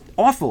mean, it's just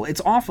awful.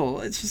 It's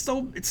awful. It's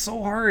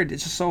so hard.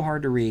 It's just so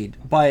hard to read.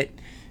 But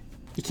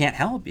you can't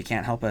help. You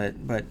can't help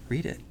but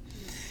read it.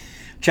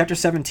 Chapter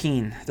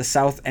 17, The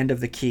South End of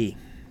the Key.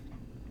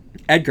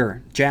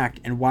 Edgar, Jack,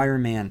 and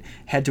Wireman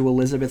head to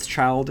Elizabeth's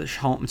childhood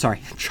home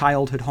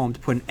to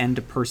put an end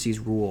to Percy's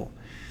rule.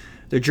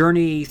 The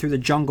journey through the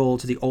jungle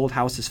to the old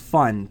house is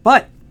fun,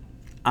 but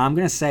I'm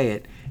going to say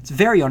it's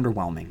very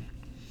underwhelming.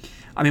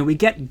 I mean, we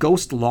get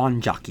ghost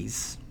lawn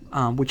jockeys,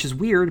 which is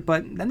weird,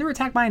 but then they're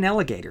attacked by an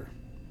alligator.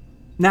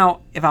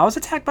 Now, if I was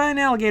attacked by an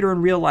alligator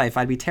in real life,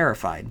 I'd be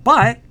terrified,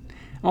 but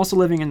I'm also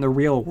living in the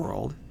real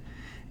world,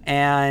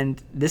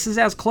 and this is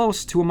as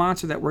close to a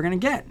monster that we're going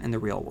to get in the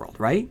real world,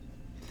 right?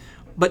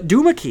 But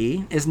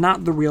Doomakey is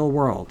not the real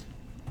world.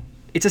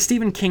 It's a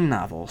Stephen King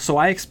novel, so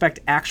I expect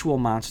actual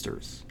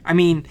monsters. I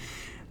mean,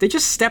 they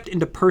just stepped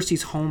into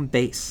Percy's home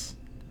base.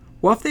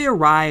 What if they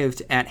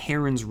arrived at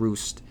Heron's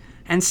Roost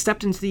and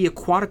stepped into the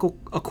aquatic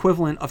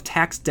equivalent of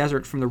Tax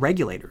Desert from the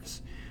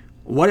Regulators?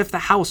 What if the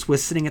house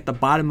was sitting at the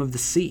bottom of the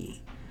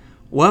sea?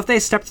 What if they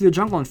stepped through the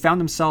jungle and found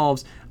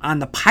themselves on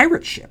the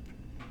pirate ship?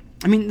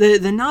 I mean,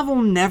 the novel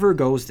never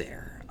goes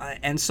there.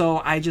 And so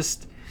I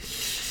just...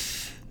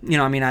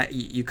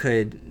 you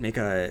could make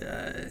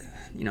the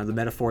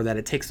metaphor that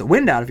it takes the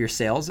wind out of your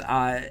sails,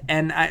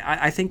 and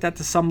I think that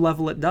to some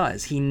level it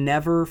does. He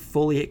never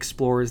fully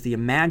explores the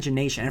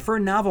imagination. And for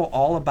a novel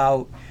all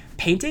about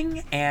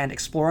painting and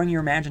exploring your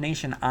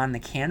imagination on the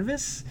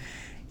canvas,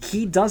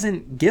 he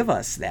doesn't give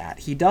us that.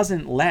 He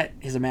doesn't let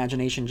his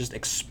imagination just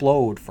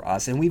explode for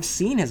us, and we've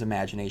seen his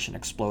imagination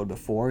explode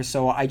before,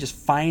 so I just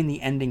find the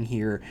ending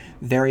here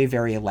very,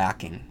 very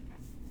lacking.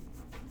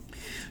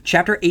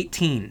 Chapter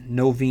 18,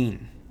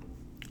 Novene.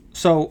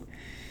 So,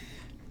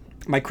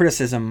 my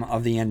criticism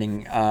of the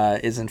ending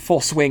is in full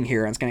swing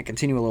here, and it's going to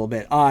continue a little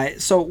bit.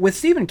 So, with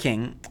Stephen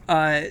King,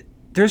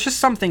 there's just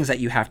some things that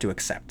you have to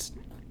accept.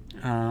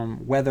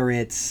 Whether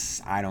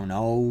it's,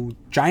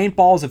 giant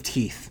balls of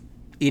teeth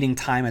eating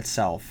time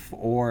itself,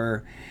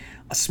 or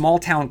a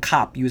small-town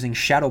cop using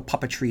shadow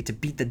puppetry to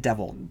beat the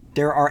devil.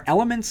 There are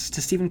elements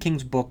to Stephen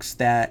King's books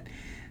that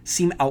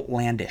seem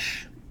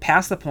outlandish,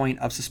 past the point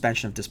of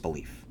suspension of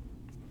disbelief.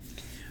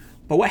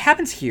 But what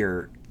happens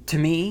here... to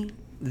me,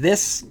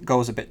 this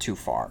goes a bit too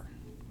far.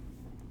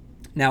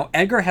 Now,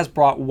 Edgar has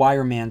brought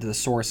Wireman to the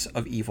source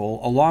of evil,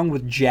 along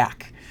with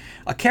Jack,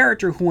 a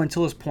character who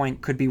until this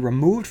point could be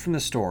removed from the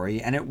story,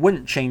 and it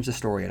wouldn't change the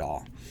story at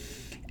all.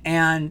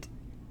 And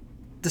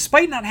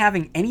despite not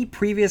having any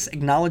previous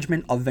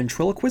acknowledgement of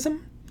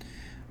ventriloquism,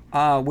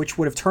 which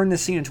would have turned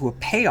this scene into a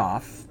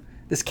payoff,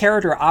 this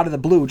character out of the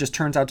blue just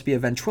turns out to be a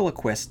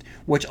ventriloquist,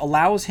 which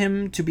allows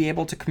him to be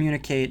able to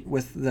communicate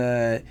with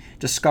the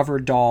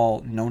discovered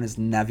doll known as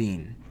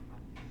Naveen.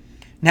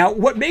 Now,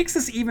 what makes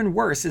this even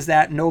worse is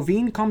that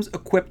Novene comes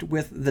equipped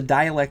with the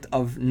dialect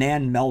of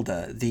Nan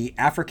Melda, the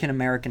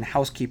African-American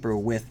housekeeper,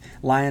 with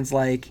lines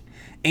like,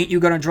 "Ain't you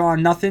gonna draw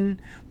nothing?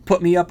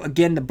 Put me up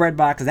again the bread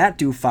box, that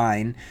do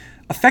fine.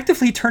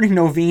 effectively turning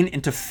Naveen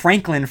into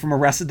Franklin from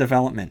Arrested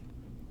Development.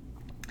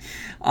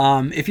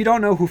 If you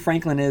don't know who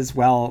Franklin is,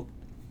 well,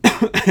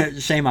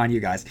 shame on you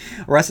guys.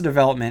 Arrested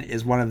Development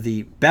is one of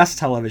the best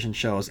television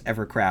shows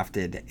ever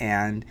crafted.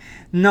 And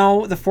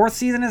no, the 4th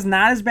season is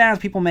not as bad as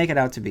people make it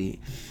out to be.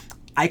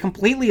 I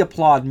completely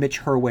applaud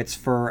Mitch Hurwitz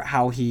for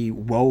how he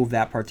wove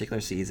that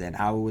particular season,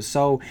 how it was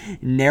so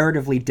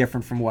narratively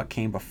different from what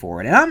came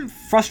before it. And I'm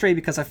frustrated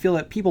because I feel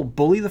that people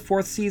bully the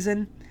 4th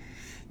season.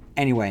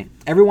 Anyway,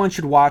 everyone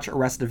should watch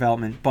Arrested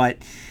Development, but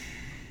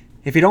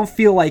if you don't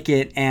feel like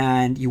it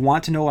and you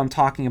want to know what I'm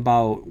talking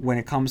about when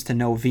it comes to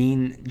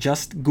Naveen,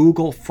 just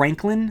Google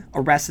Franklin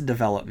Arrested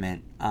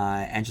Development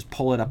and just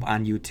pull it up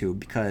on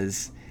YouTube,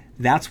 because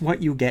that's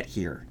what you get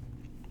here.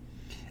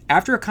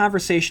 After a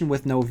conversation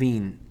with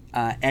Naveen,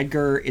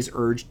 Edgar is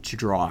urged to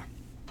draw.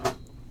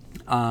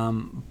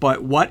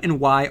 But what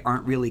and why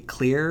aren't really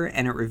clear,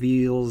 and it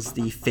reveals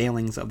the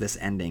failings of this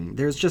ending.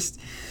 There's just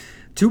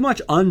too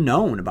much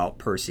unknown about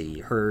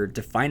Percy, her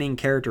defining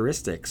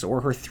characteristics,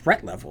 or her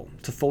threat level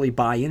to fully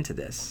buy into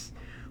this.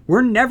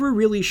 We're never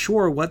really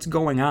sure what's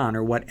going on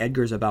or what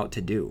Edgar's about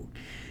to do.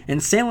 In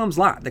Salem's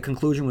Lot, the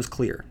conclusion was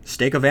clear.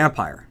 Stake a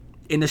vampire.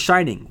 In The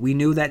Shining, we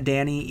knew that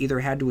Danny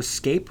either had to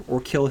escape or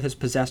kill his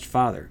possessed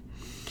father.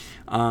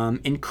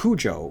 In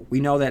Cujo, we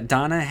know that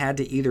Donna had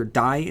to either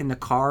die in the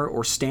car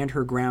or stand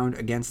her ground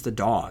against the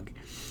dog.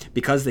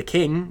 Because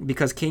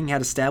King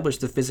had established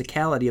the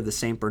physicality of the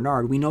St.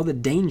 Bernard, we know the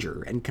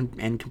danger and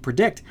can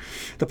predict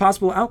the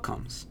possible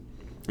outcomes.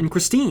 In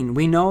Christine,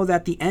 we know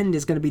that the end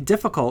is going to be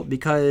difficult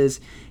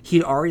because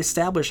he'd already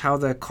established how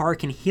the car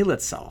can heal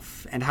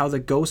itself and how the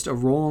ghost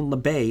of Roland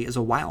LeBay is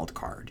a wild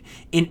card.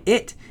 In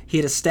It, he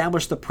had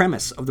established the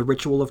premise of the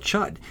ritual of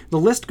Chud. The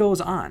list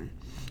goes on.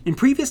 In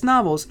previous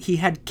novels, he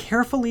had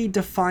carefully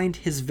defined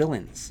his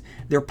villains,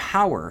 their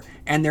power,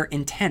 and their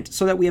intent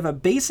so that we have a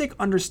basic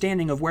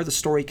understanding of where the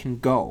story can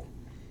go.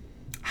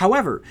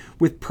 However,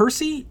 with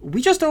Percy,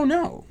 we just don't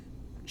know.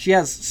 She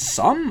has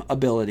some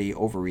ability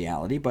over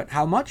reality, but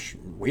how much?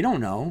 We don't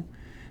know.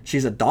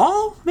 She's a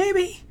doll,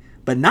 maybe?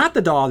 But not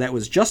the doll that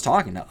was just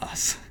talking to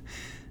us.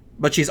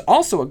 But she's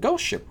also a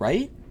ghost ship,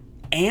 right?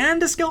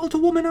 And a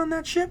skeletal woman on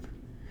that ship?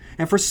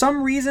 And for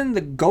some reason,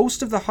 the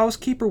ghost of the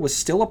housekeeper was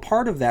still a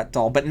part of that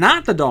doll, but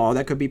not the doll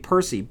that could be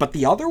Percy, but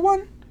the other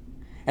one?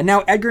 And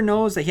now Edgar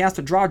knows that he has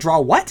to draw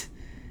what?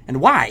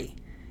 And why?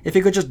 If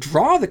he could just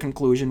draw the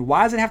conclusion,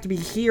 why does it have to be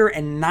here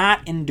and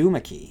not in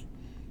Doomickey?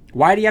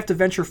 Why do you have to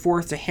venture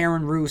forth to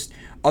Heron Roost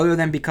other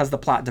than because the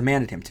plot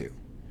demanded him to?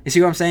 You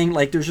see what I'm saying?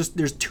 Like,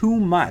 there's too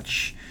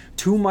much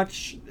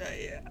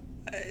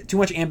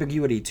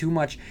ambiguity, too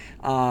much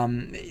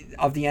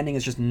of the ending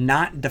is just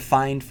not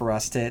defined for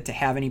us to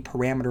have any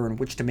parameter in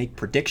which to make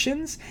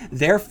predictions.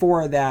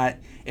 Therefore, that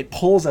it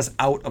pulls us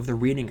out of the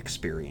reading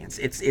experience.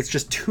 It's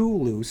just too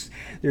loose.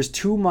 There's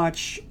too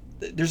much.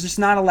 There's just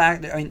not a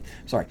lack.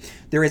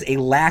 There is a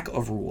lack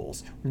of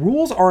rules.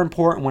 Rules are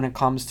important when it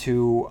comes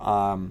to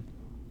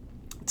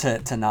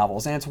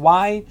novels, and it's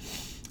why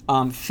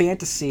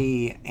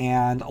fantasy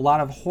and a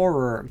lot of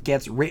horror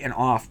gets written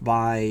off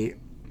by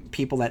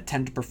people that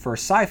tend to prefer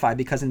sci-fi,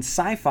 because in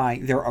sci-fi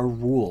there are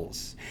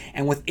rules,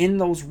 and within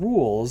those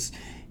rules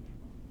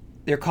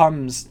there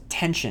comes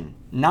tension.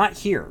 Not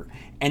here.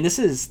 And this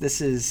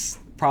is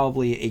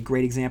probably a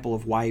great example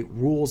of why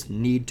rules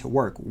need to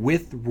work.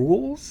 With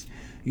rules,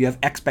 you have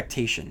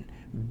expectation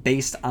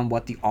based on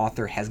what the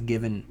author has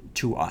given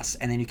to us,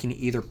 and then you can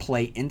either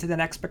play into that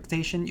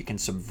expectation, you can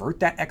subvert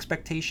that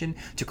expectation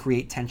to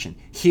create tension.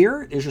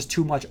 Here, there's just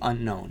too much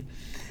unknown.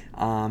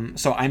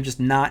 So I'm just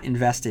not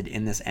invested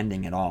in this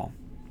ending at all.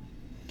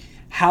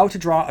 How to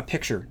draw a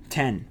picture,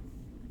 10.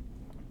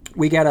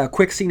 We get a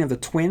quick scene of the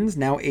twins,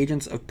 now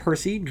agents of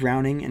Percy,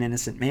 drowning an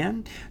innocent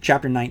man.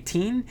 Chapter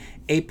 19,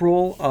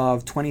 April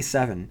of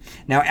 27.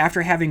 Now,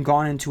 after having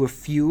gone into a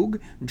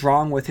fugue,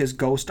 drawing with his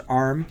ghost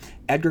arm,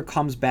 Edgar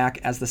comes back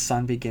as the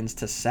sun begins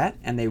to set,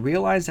 and they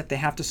realize that they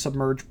have to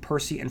submerge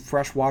Percy in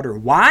fresh water.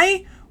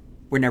 Why?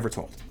 We're never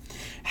told.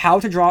 How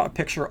to draw a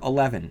picture,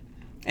 11.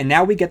 And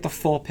now we get the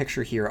full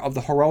picture here of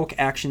the heroic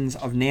actions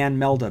of Nan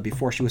Melda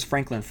before she was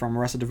Franklin from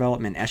Arrested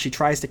Development, as she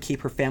tries to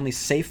keep her family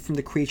safe from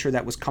the creature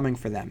that was coming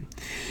for them.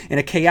 In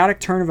a chaotic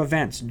turn of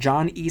events,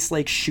 John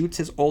Eastlake shoots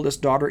his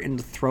oldest daughter in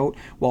the throat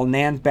while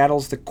Nan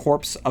battles the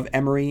corpse of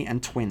Emery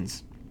and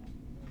twins.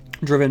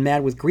 Driven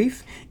mad with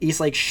grief,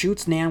 Eastlake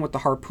shoots Nan with the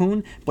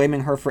harpoon,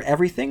 blaming her for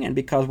everything, and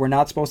because we're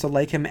not supposed to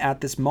like him at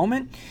this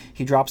moment,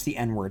 he drops the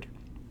N-word.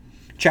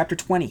 Chapter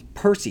 20,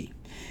 Percy.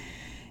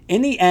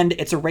 In the end,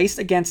 it's a race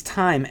against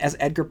time as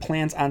Edgar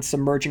plans on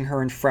submerging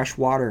her in fresh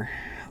water.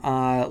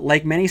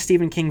 Like many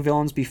Stephen King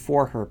villains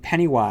before her,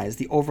 Pennywise,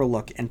 the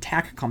Overlook, and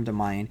Tack come to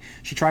mind.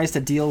 She tries to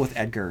deal with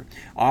Edgar,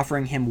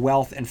 offering him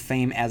wealth and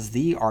fame as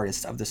the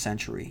artist of the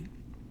century.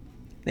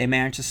 They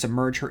manage to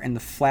submerge her in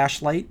the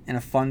flashlight in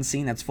a fun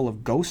scene that's full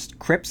of ghosts,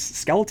 crypts,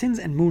 skeletons,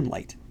 and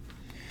moonlight.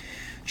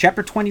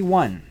 Chapter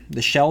 21,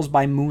 The Shells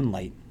by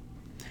Moonlight.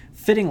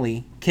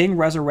 Fittingly, King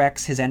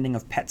resurrects his ending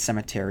of Pet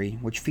Sematary,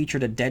 which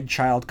featured a dead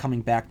child coming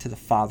back to the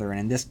father, and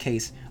in this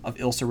case, of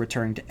Ilsa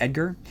returning to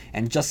Edgar.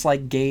 And just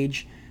like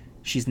Gage,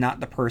 she's not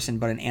the person,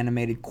 but an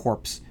animated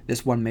corpse,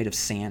 this one made of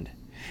sand.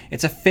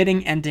 It's a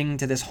fitting ending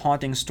to this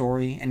haunting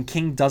story, and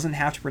King doesn't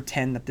have to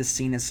pretend that this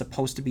scene is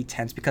supposed to be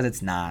tense, because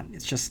it's not.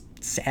 It's just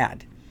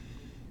sad.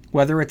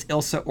 Whether it's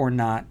Ilsa or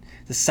not,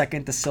 the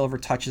second the silver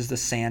touches the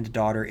sand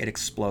daughter, it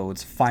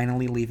explodes,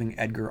 finally leaving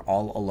Edgar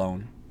all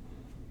alone.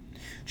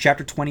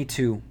 Chapter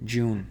 22,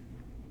 June.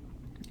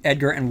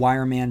 Edgar and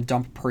Wireman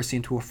dump Percy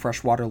into a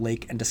freshwater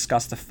lake and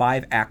discuss the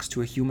 5 acts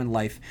to a human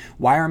life,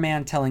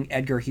 Wireman telling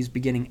Edgar he's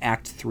beginning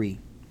Act 3.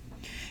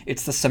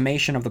 It's the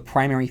summation of the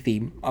primary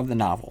theme of the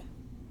novel.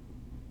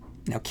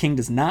 Now, King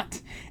does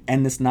not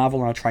end this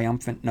novel on a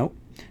triumphant note,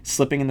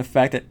 slipping in the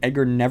fact that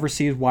Edgar never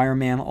sees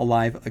Wireman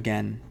alive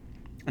again,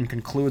 and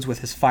concludes with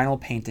his final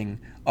painting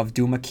of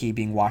Duma Key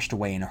being washed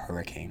away in a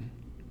hurricane.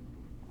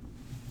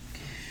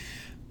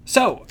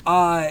 So,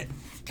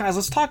 guys,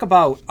 let's talk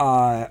about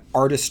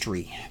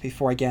artistry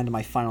before I get into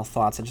my final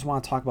thoughts. I just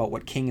want to talk about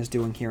what King is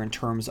doing here in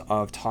terms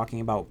of talking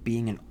about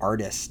being an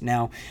artist.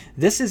 Now,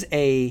 this is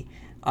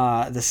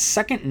the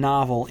second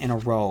novel in a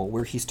row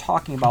where he's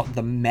talking about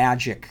the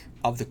magic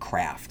of the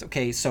craft.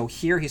 Okay, so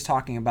here he's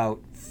talking about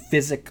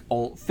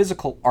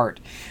physical art.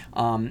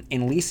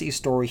 In Lisey's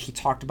story, he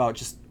talked about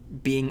just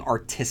being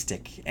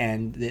artistic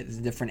and the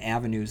different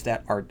avenues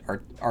that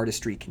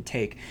artistry can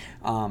take.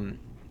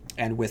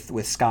 And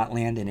with Scott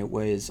Landon, it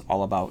was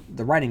all about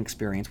the writing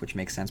experience, which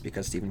makes sense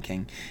because Stephen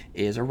King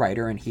is a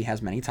writer and he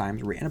has many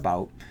times written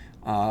about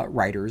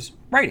writers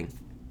writing.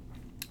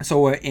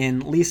 So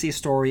in Lisey's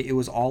story, it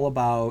was all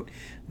about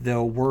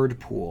the word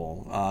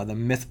pool, the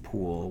myth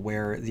pool,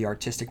 where the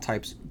artistic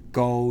types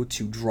go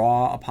to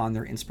draw upon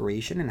their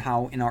inspiration, and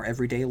how in our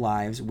everyday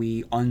lives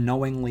we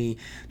unknowingly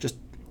just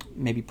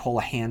maybe pull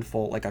a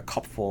handful, like a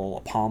cupful,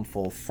 a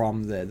palmful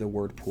from the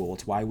word pool.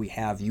 It's why we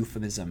have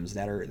euphemisms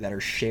that are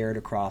shared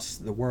across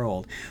the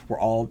world. We're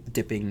all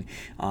dipping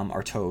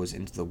our toes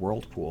into the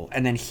world pool.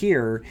 And then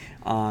here,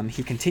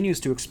 he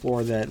continues to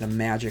explore the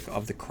magic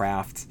of the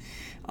craft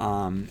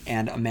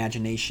and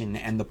imagination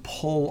and the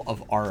pull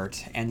of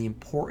art and the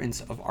importance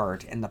of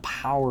art and the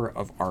power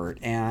of art.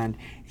 And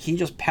he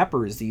just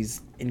peppers these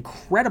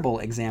incredible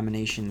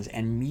examinations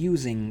and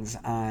musings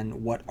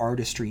on what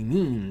artistry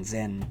means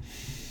and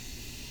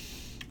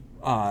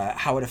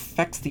how it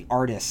affects the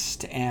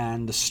artist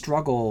and the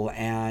struggle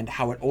and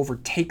how it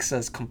overtakes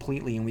us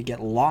completely and we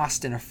get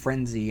lost in a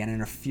frenzy and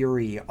in a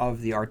fury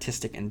of the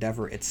artistic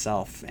endeavor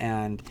itself.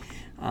 And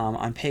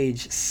on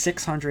page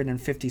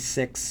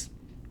 656,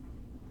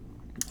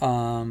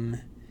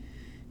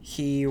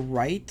 he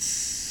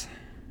writes,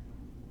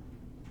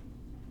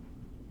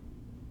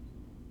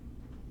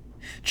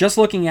 "Just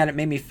looking at it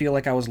made me feel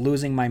like I was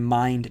losing my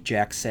mind,"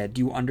 Jack said.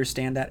 "Do you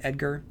understand that,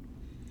 Edgar?"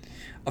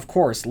 Of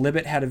course,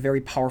 Libet had a very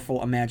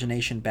powerful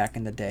imagination back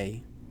in the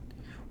day.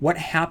 What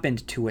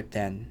happened to it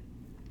then?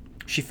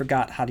 She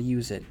forgot how to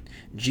use it.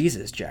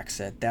 Jesus, Jack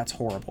said, that's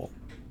horrible.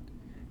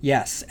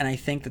 Yes, and I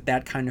think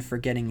that kind of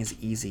forgetting is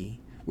easy,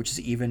 which is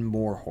even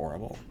more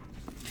horrible.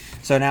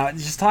 So now,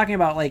 just talking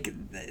about like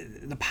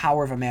the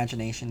power of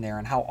imagination there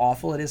and how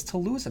awful it is to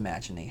lose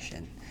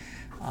imagination.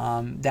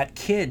 That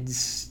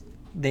kids,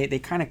 they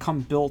kind of come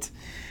built,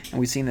 and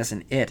we've seen this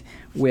in It,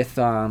 with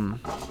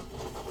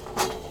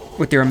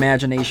their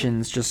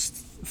imaginations just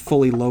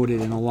fully loaded,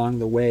 and along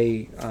the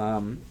way,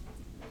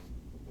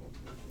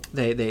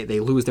 they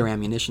lose their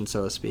ammunition,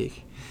 so to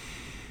speak.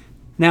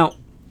 Now,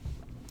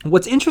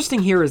 what's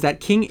interesting here is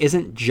that King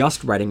isn't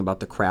just writing about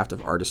the craft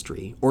of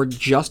artistry or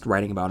just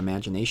writing about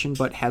imagination,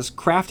 but has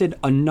crafted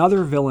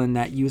another villain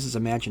that uses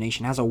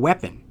imagination as a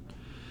weapon.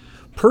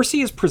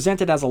 Percy is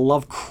presented as a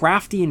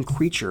Lovecraftian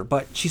creature,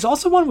 but she's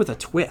also one with a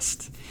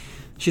twist.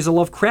 She's a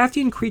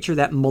Lovecraftian creature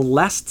that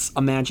molests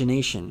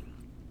imagination.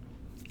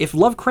 If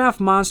Lovecraft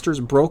monsters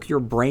broke your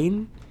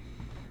brain,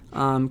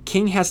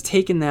 King has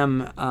taken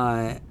them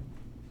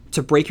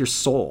to break your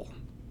soul.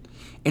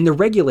 In The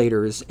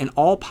Regulators, an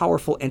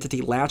all-powerful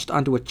entity latched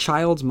onto a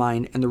child's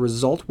mind, and the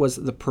result was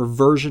the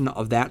perversion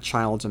of that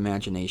child's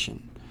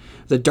imagination.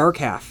 The Dark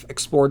Half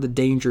explored the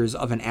dangers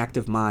of an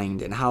active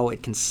mind and how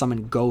it can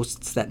summon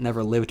ghosts that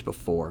never lived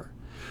before.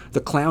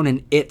 The Clown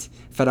in It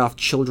fed off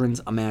children's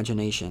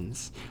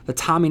imaginations. The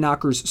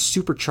Tommyknockers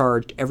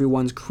supercharged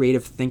everyone's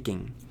creative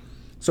thinking.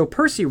 So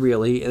Percy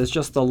really is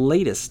just the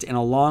latest in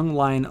a long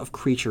line of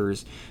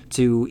creatures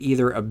to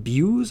either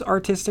abuse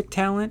artistic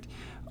talent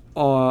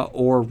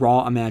or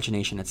raw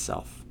imagination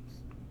itself.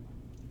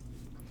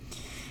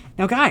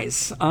 Now,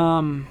 guys,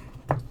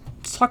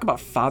 let's talk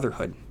about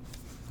fatherhood.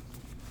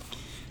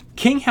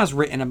 King has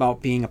written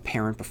about being a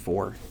parent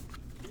before.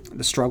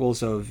 The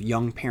struggles of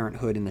young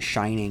parenthood in The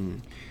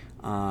Shining,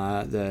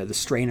 the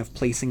strain of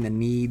placing the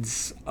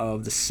needs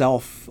of the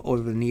self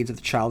over the needs of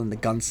the child in The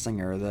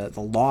Gunslinger,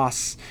 the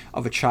loss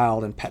of a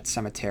child in Pet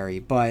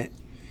Sematary. But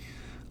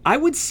I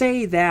would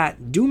say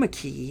that Duma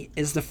Key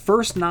is the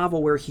first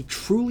novel where he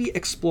truly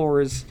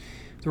explores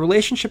the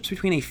relationships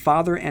between a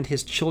father and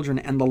his children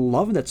and the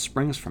love that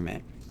springs from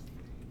it.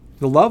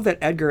 The love that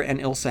Edgar and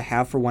Ilsa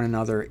have for one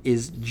another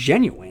is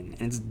genuine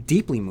and it's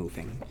deeply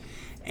moving.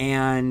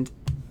 And,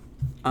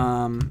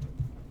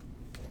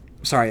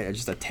 sorry,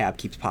 just a tab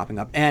keeps popping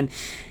up. And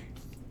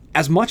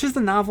as much as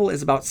the novel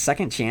is about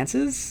second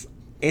chances,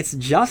 it's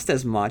just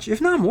as much,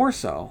 if not more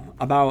so,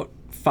 about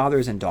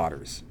fathers and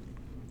daughters.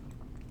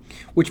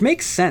 Which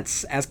makes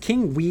sense as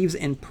King weaves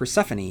in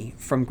Persephone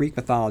from Greek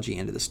mythology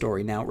into the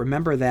story. Now,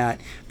 remember that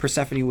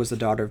Persephone was the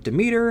daughter of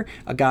Demeter,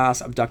 a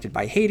goddess abducted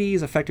by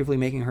Hades, effectively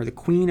making her the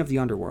queen of the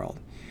underworld.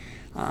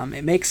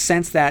 It makes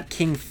sense that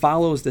King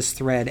follows this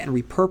thread and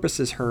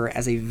repurposes her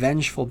as a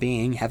vengeful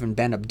being, having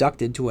been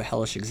abducted to a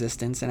hellish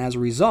existence, and as a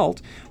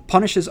result,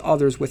 punishes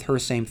others with her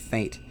same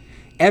fate.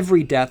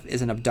 Every death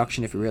is an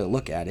abduction if you really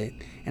look at it,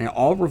 and it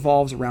all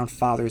revolves around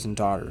fathers and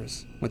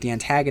daughters, with the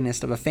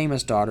antagonist of a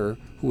famous daughter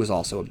who was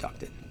also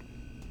abducted.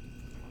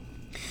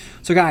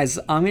 So guys,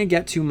 I'm going to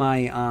get to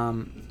my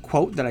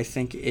quote that I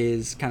think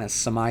is kind of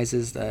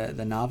surmises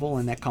the novel,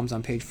 and that comes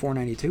on page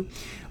 492.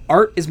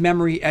 Art is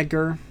memory,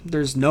 Edgar.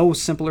 There's no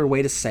simpler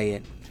way to say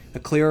it. The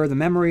clearer the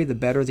memory, the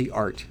better the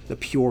art, the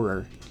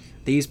purer.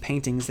 These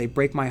paintings, they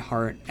break my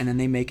heart, and then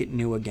they make it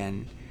new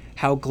again.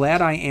 How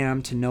glad I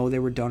am to know they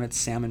were done at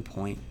Salmon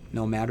Point,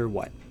 no matter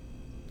what.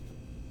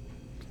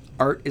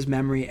 Art is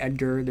memory,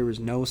 Edgar. There is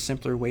no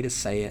simpler way to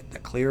say it. The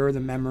clearer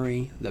the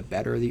memory, the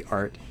better the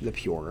art, the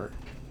purer.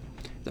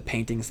 The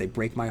paintings, they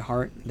break my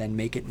heart, then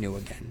make it new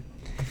again.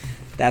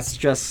 That's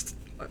just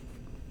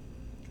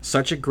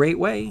such a great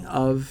way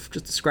of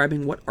just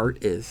describing what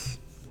art is.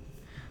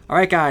 All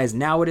right, guys,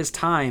 now it is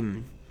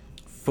time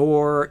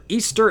for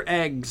Easter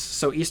eggs.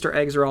 So Easter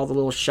eggs are all the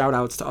little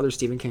shout-outs to other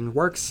Stephen King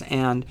works,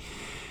 and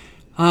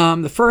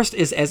the first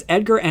is, as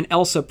Edgar and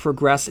Elsa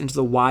progress into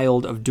the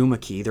wild of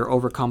Dumuzi, they're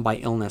overcome by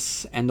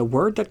illness, and the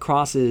word that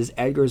crosses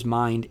Edgar's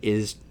mind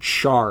is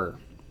char.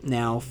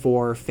 Now,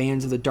 for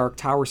fans of the Dark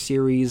Tower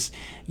series,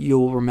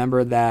 you'll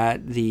remember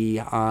that the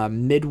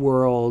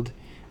Midworld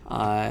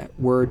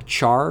word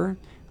char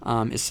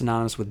is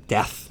synonymous with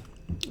death,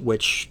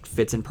 which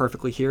fits in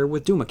perfectly here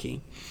with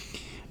Dumuzi.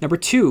 Number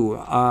 2,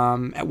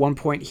 at one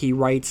point he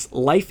writes,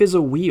 life is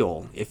a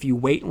wheel. If you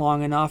wait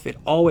long enough, it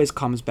always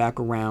comes back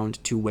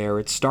around to where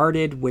it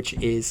started, which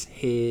is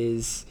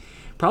his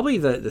probably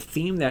the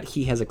theme that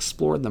he has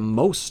explored the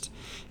most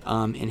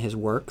in his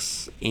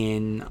works,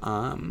 in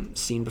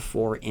Seen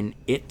Before, in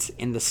It,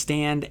 in The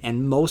Stand,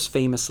 and most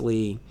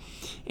famously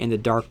in the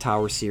Dark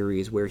Tower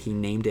series where he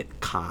named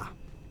it Ka.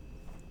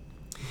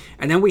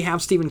 And then we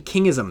have Stephen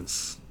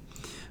Kingisms.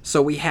 So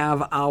we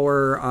have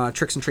our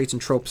tricks and traits and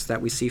tropes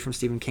that we see from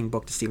Stephen King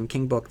book to Stephen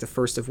King book, the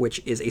first of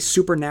which is a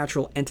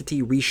supernatural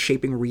entity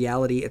reshaping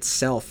reality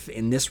itself.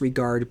 In this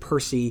regard,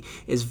 Percy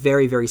is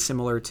very, very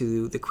similar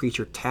to the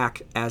creature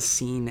Tak as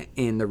seen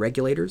in The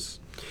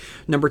Regulators.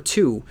 Number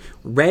 2,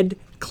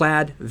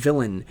 red-clad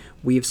villain.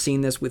 We've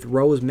seen this with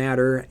Rose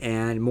Madder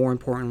and, more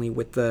importantly,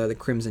 with the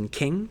Crimson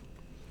King.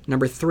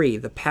 Number 3,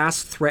 the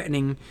past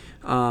threatening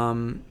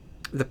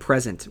the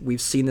present. We've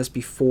seen this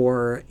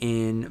before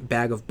in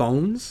Bag of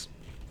Bones.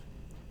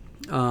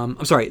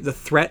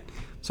 The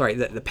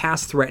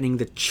past threatening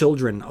the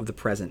children of the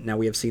present. Now,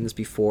 we have seen this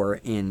before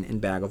in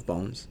Bag of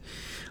Bones.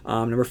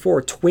 Number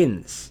 4,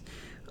 twins.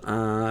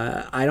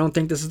 I don't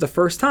think this is the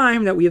first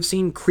time that we have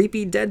seen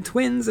creepy dead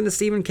twins in a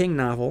Stephen King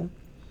novel.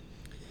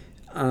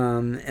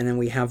 And then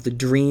we have the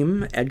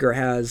dream. Edgar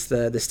has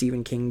the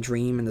Stephen King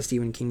dream, and the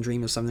Stephen King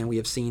dream is something we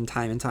have seen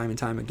time and time and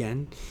time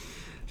again.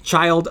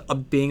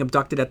 Child being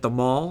abducted at the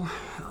mall.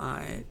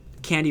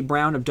 Candy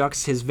Brown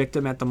abducts his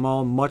victim at the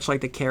mall, much like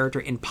the character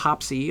in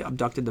Popsy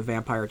abducted the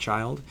vampire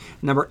child.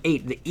 Number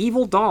 8, the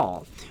evil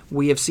doll.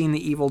 We have seen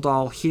the evil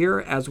doll here,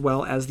 as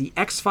well as the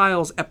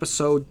X-Files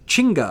episode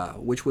Chinga,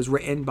 which was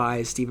written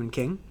by Stephen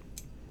King.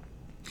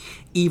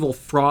 Evil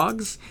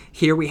frogs.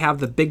 Here we have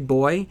the big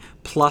boy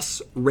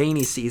plus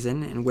rainy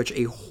season, in which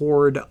a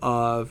horde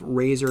of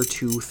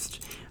razor-toothed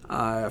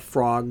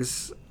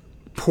frogs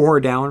pour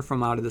down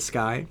from out of the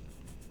sky.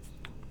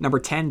 Number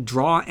 10,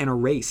 draw and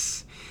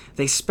erase.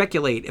 They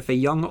speculate if a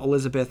young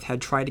Elizabeth had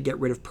tried to get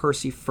rid of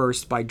Percy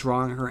first by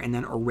drawing her and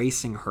then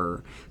erasing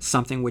her,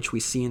 something which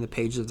we see in the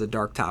pages of the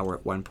Dark Tower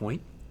at one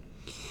point.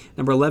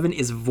 Number 11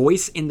 is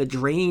voice in the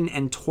drain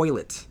and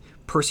toilet.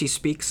 Percy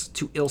speaks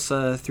to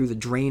Ilsa through the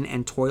drain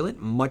and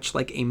toilet, much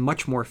like a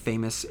much more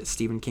famous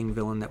Stephen King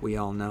villain that we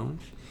all know.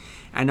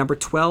 And number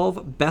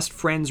 12, best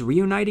friends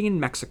reuniting in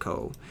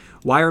Mexico.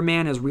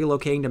 Wireman is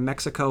relocating to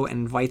Mexico and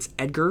invites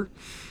Edgar,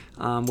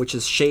 which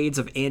is shades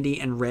of Andy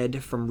and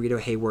Red from Rita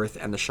Hayworth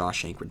and The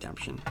Shawshank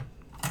Redemption.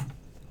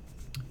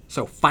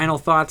 So, final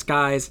thoughts,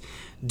 guys.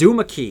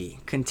 Dumuzi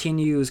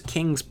continues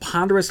King's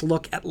ponderous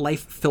look at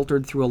life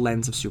filtered through a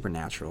lens of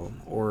supernatural.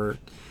 Or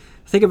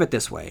think of it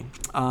this way.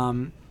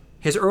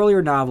 His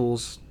earlier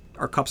novels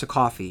are cups of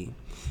coffee,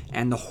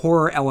 and the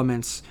horror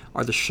elements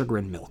are the sugar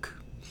and milk.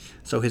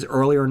 So his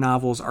earlier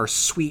novels are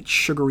sweet,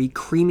 sugary,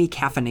 creamy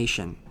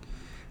caffeination.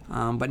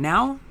 But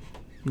now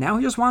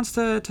he just wants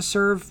to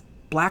serve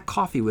black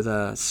coffee with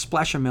a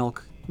splash of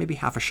milk, maybe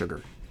half a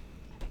sugar.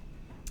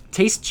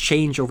 Tastes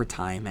change over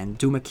time, and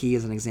Dumuzi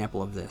is an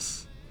example of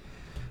this.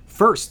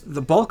 First,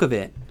 the bulk of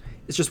it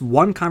is just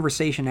one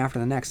conversation after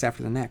the next,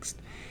 after the next.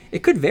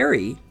 It could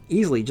very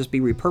easily just be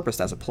repurposed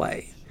as a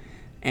play.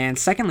 And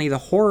secondly, the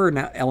horror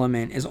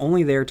element is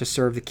only there to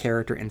serve the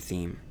character and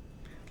theme.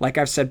 Like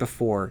I've said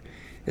before,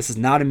 this is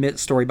not a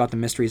story about the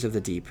mysteries of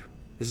the deep.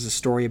 This is a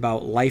story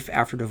about life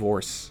after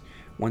divorce,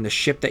 when the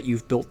ship that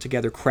you've built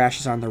together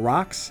crashes on the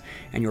rocks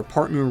and your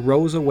partner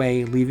rows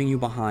away, leaving you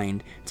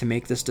behind to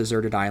make this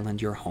deserted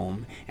island your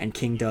home. And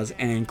King does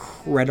an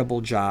incredible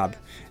job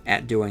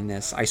at doing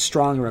this. I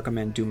strongly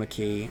recommend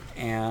Duma-Key,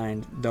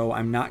 and though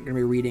I'm not going to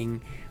be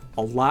reading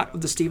a lot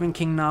of the Stephen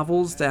King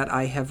novels that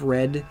I have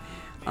read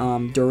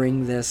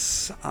during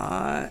this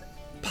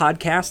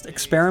podcast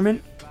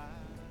experiment,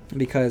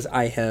 because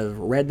I have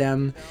read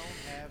them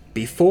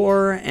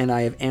before and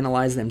I have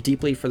analyzed them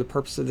deeply for the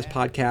purpose of this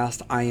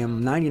podcast, I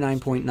am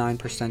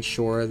 99.9%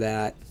 sure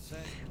that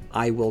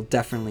I will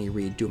definitely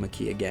read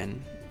Duma-Key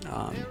again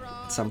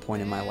at some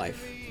point in my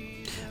life.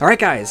 All right,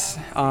 guys.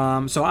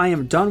 So I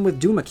am done with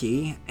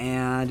Duma-Key,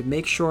 and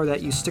make sure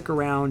that you stick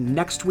around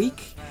next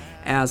week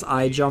as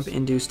I jump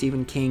into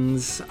Stephen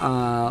King's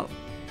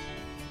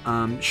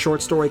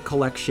short story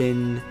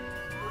collection,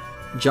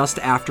 Just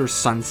After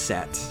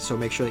Sunset. So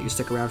make sure that you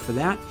stick around for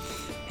that.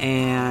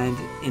 And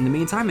in the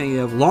meantime, may you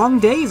have long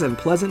days and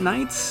pleasant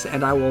nights,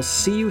 and I will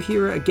see you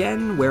here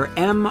again where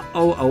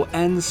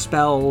MOON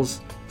spells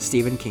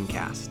Stephen King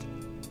Cast.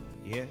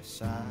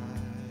 Yes, I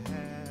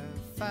have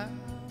found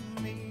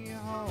me a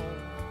home.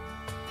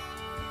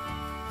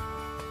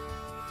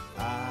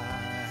 I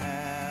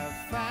have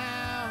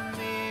found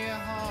me a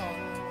home.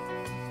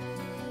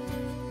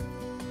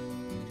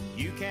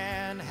 You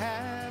can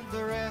have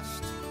the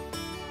rest of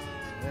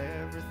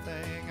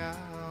everything I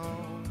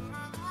own,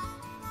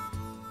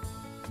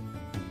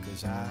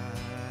 'cause I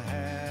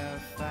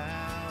have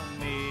found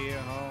me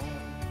a home.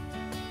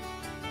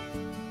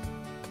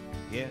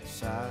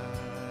 Yes, I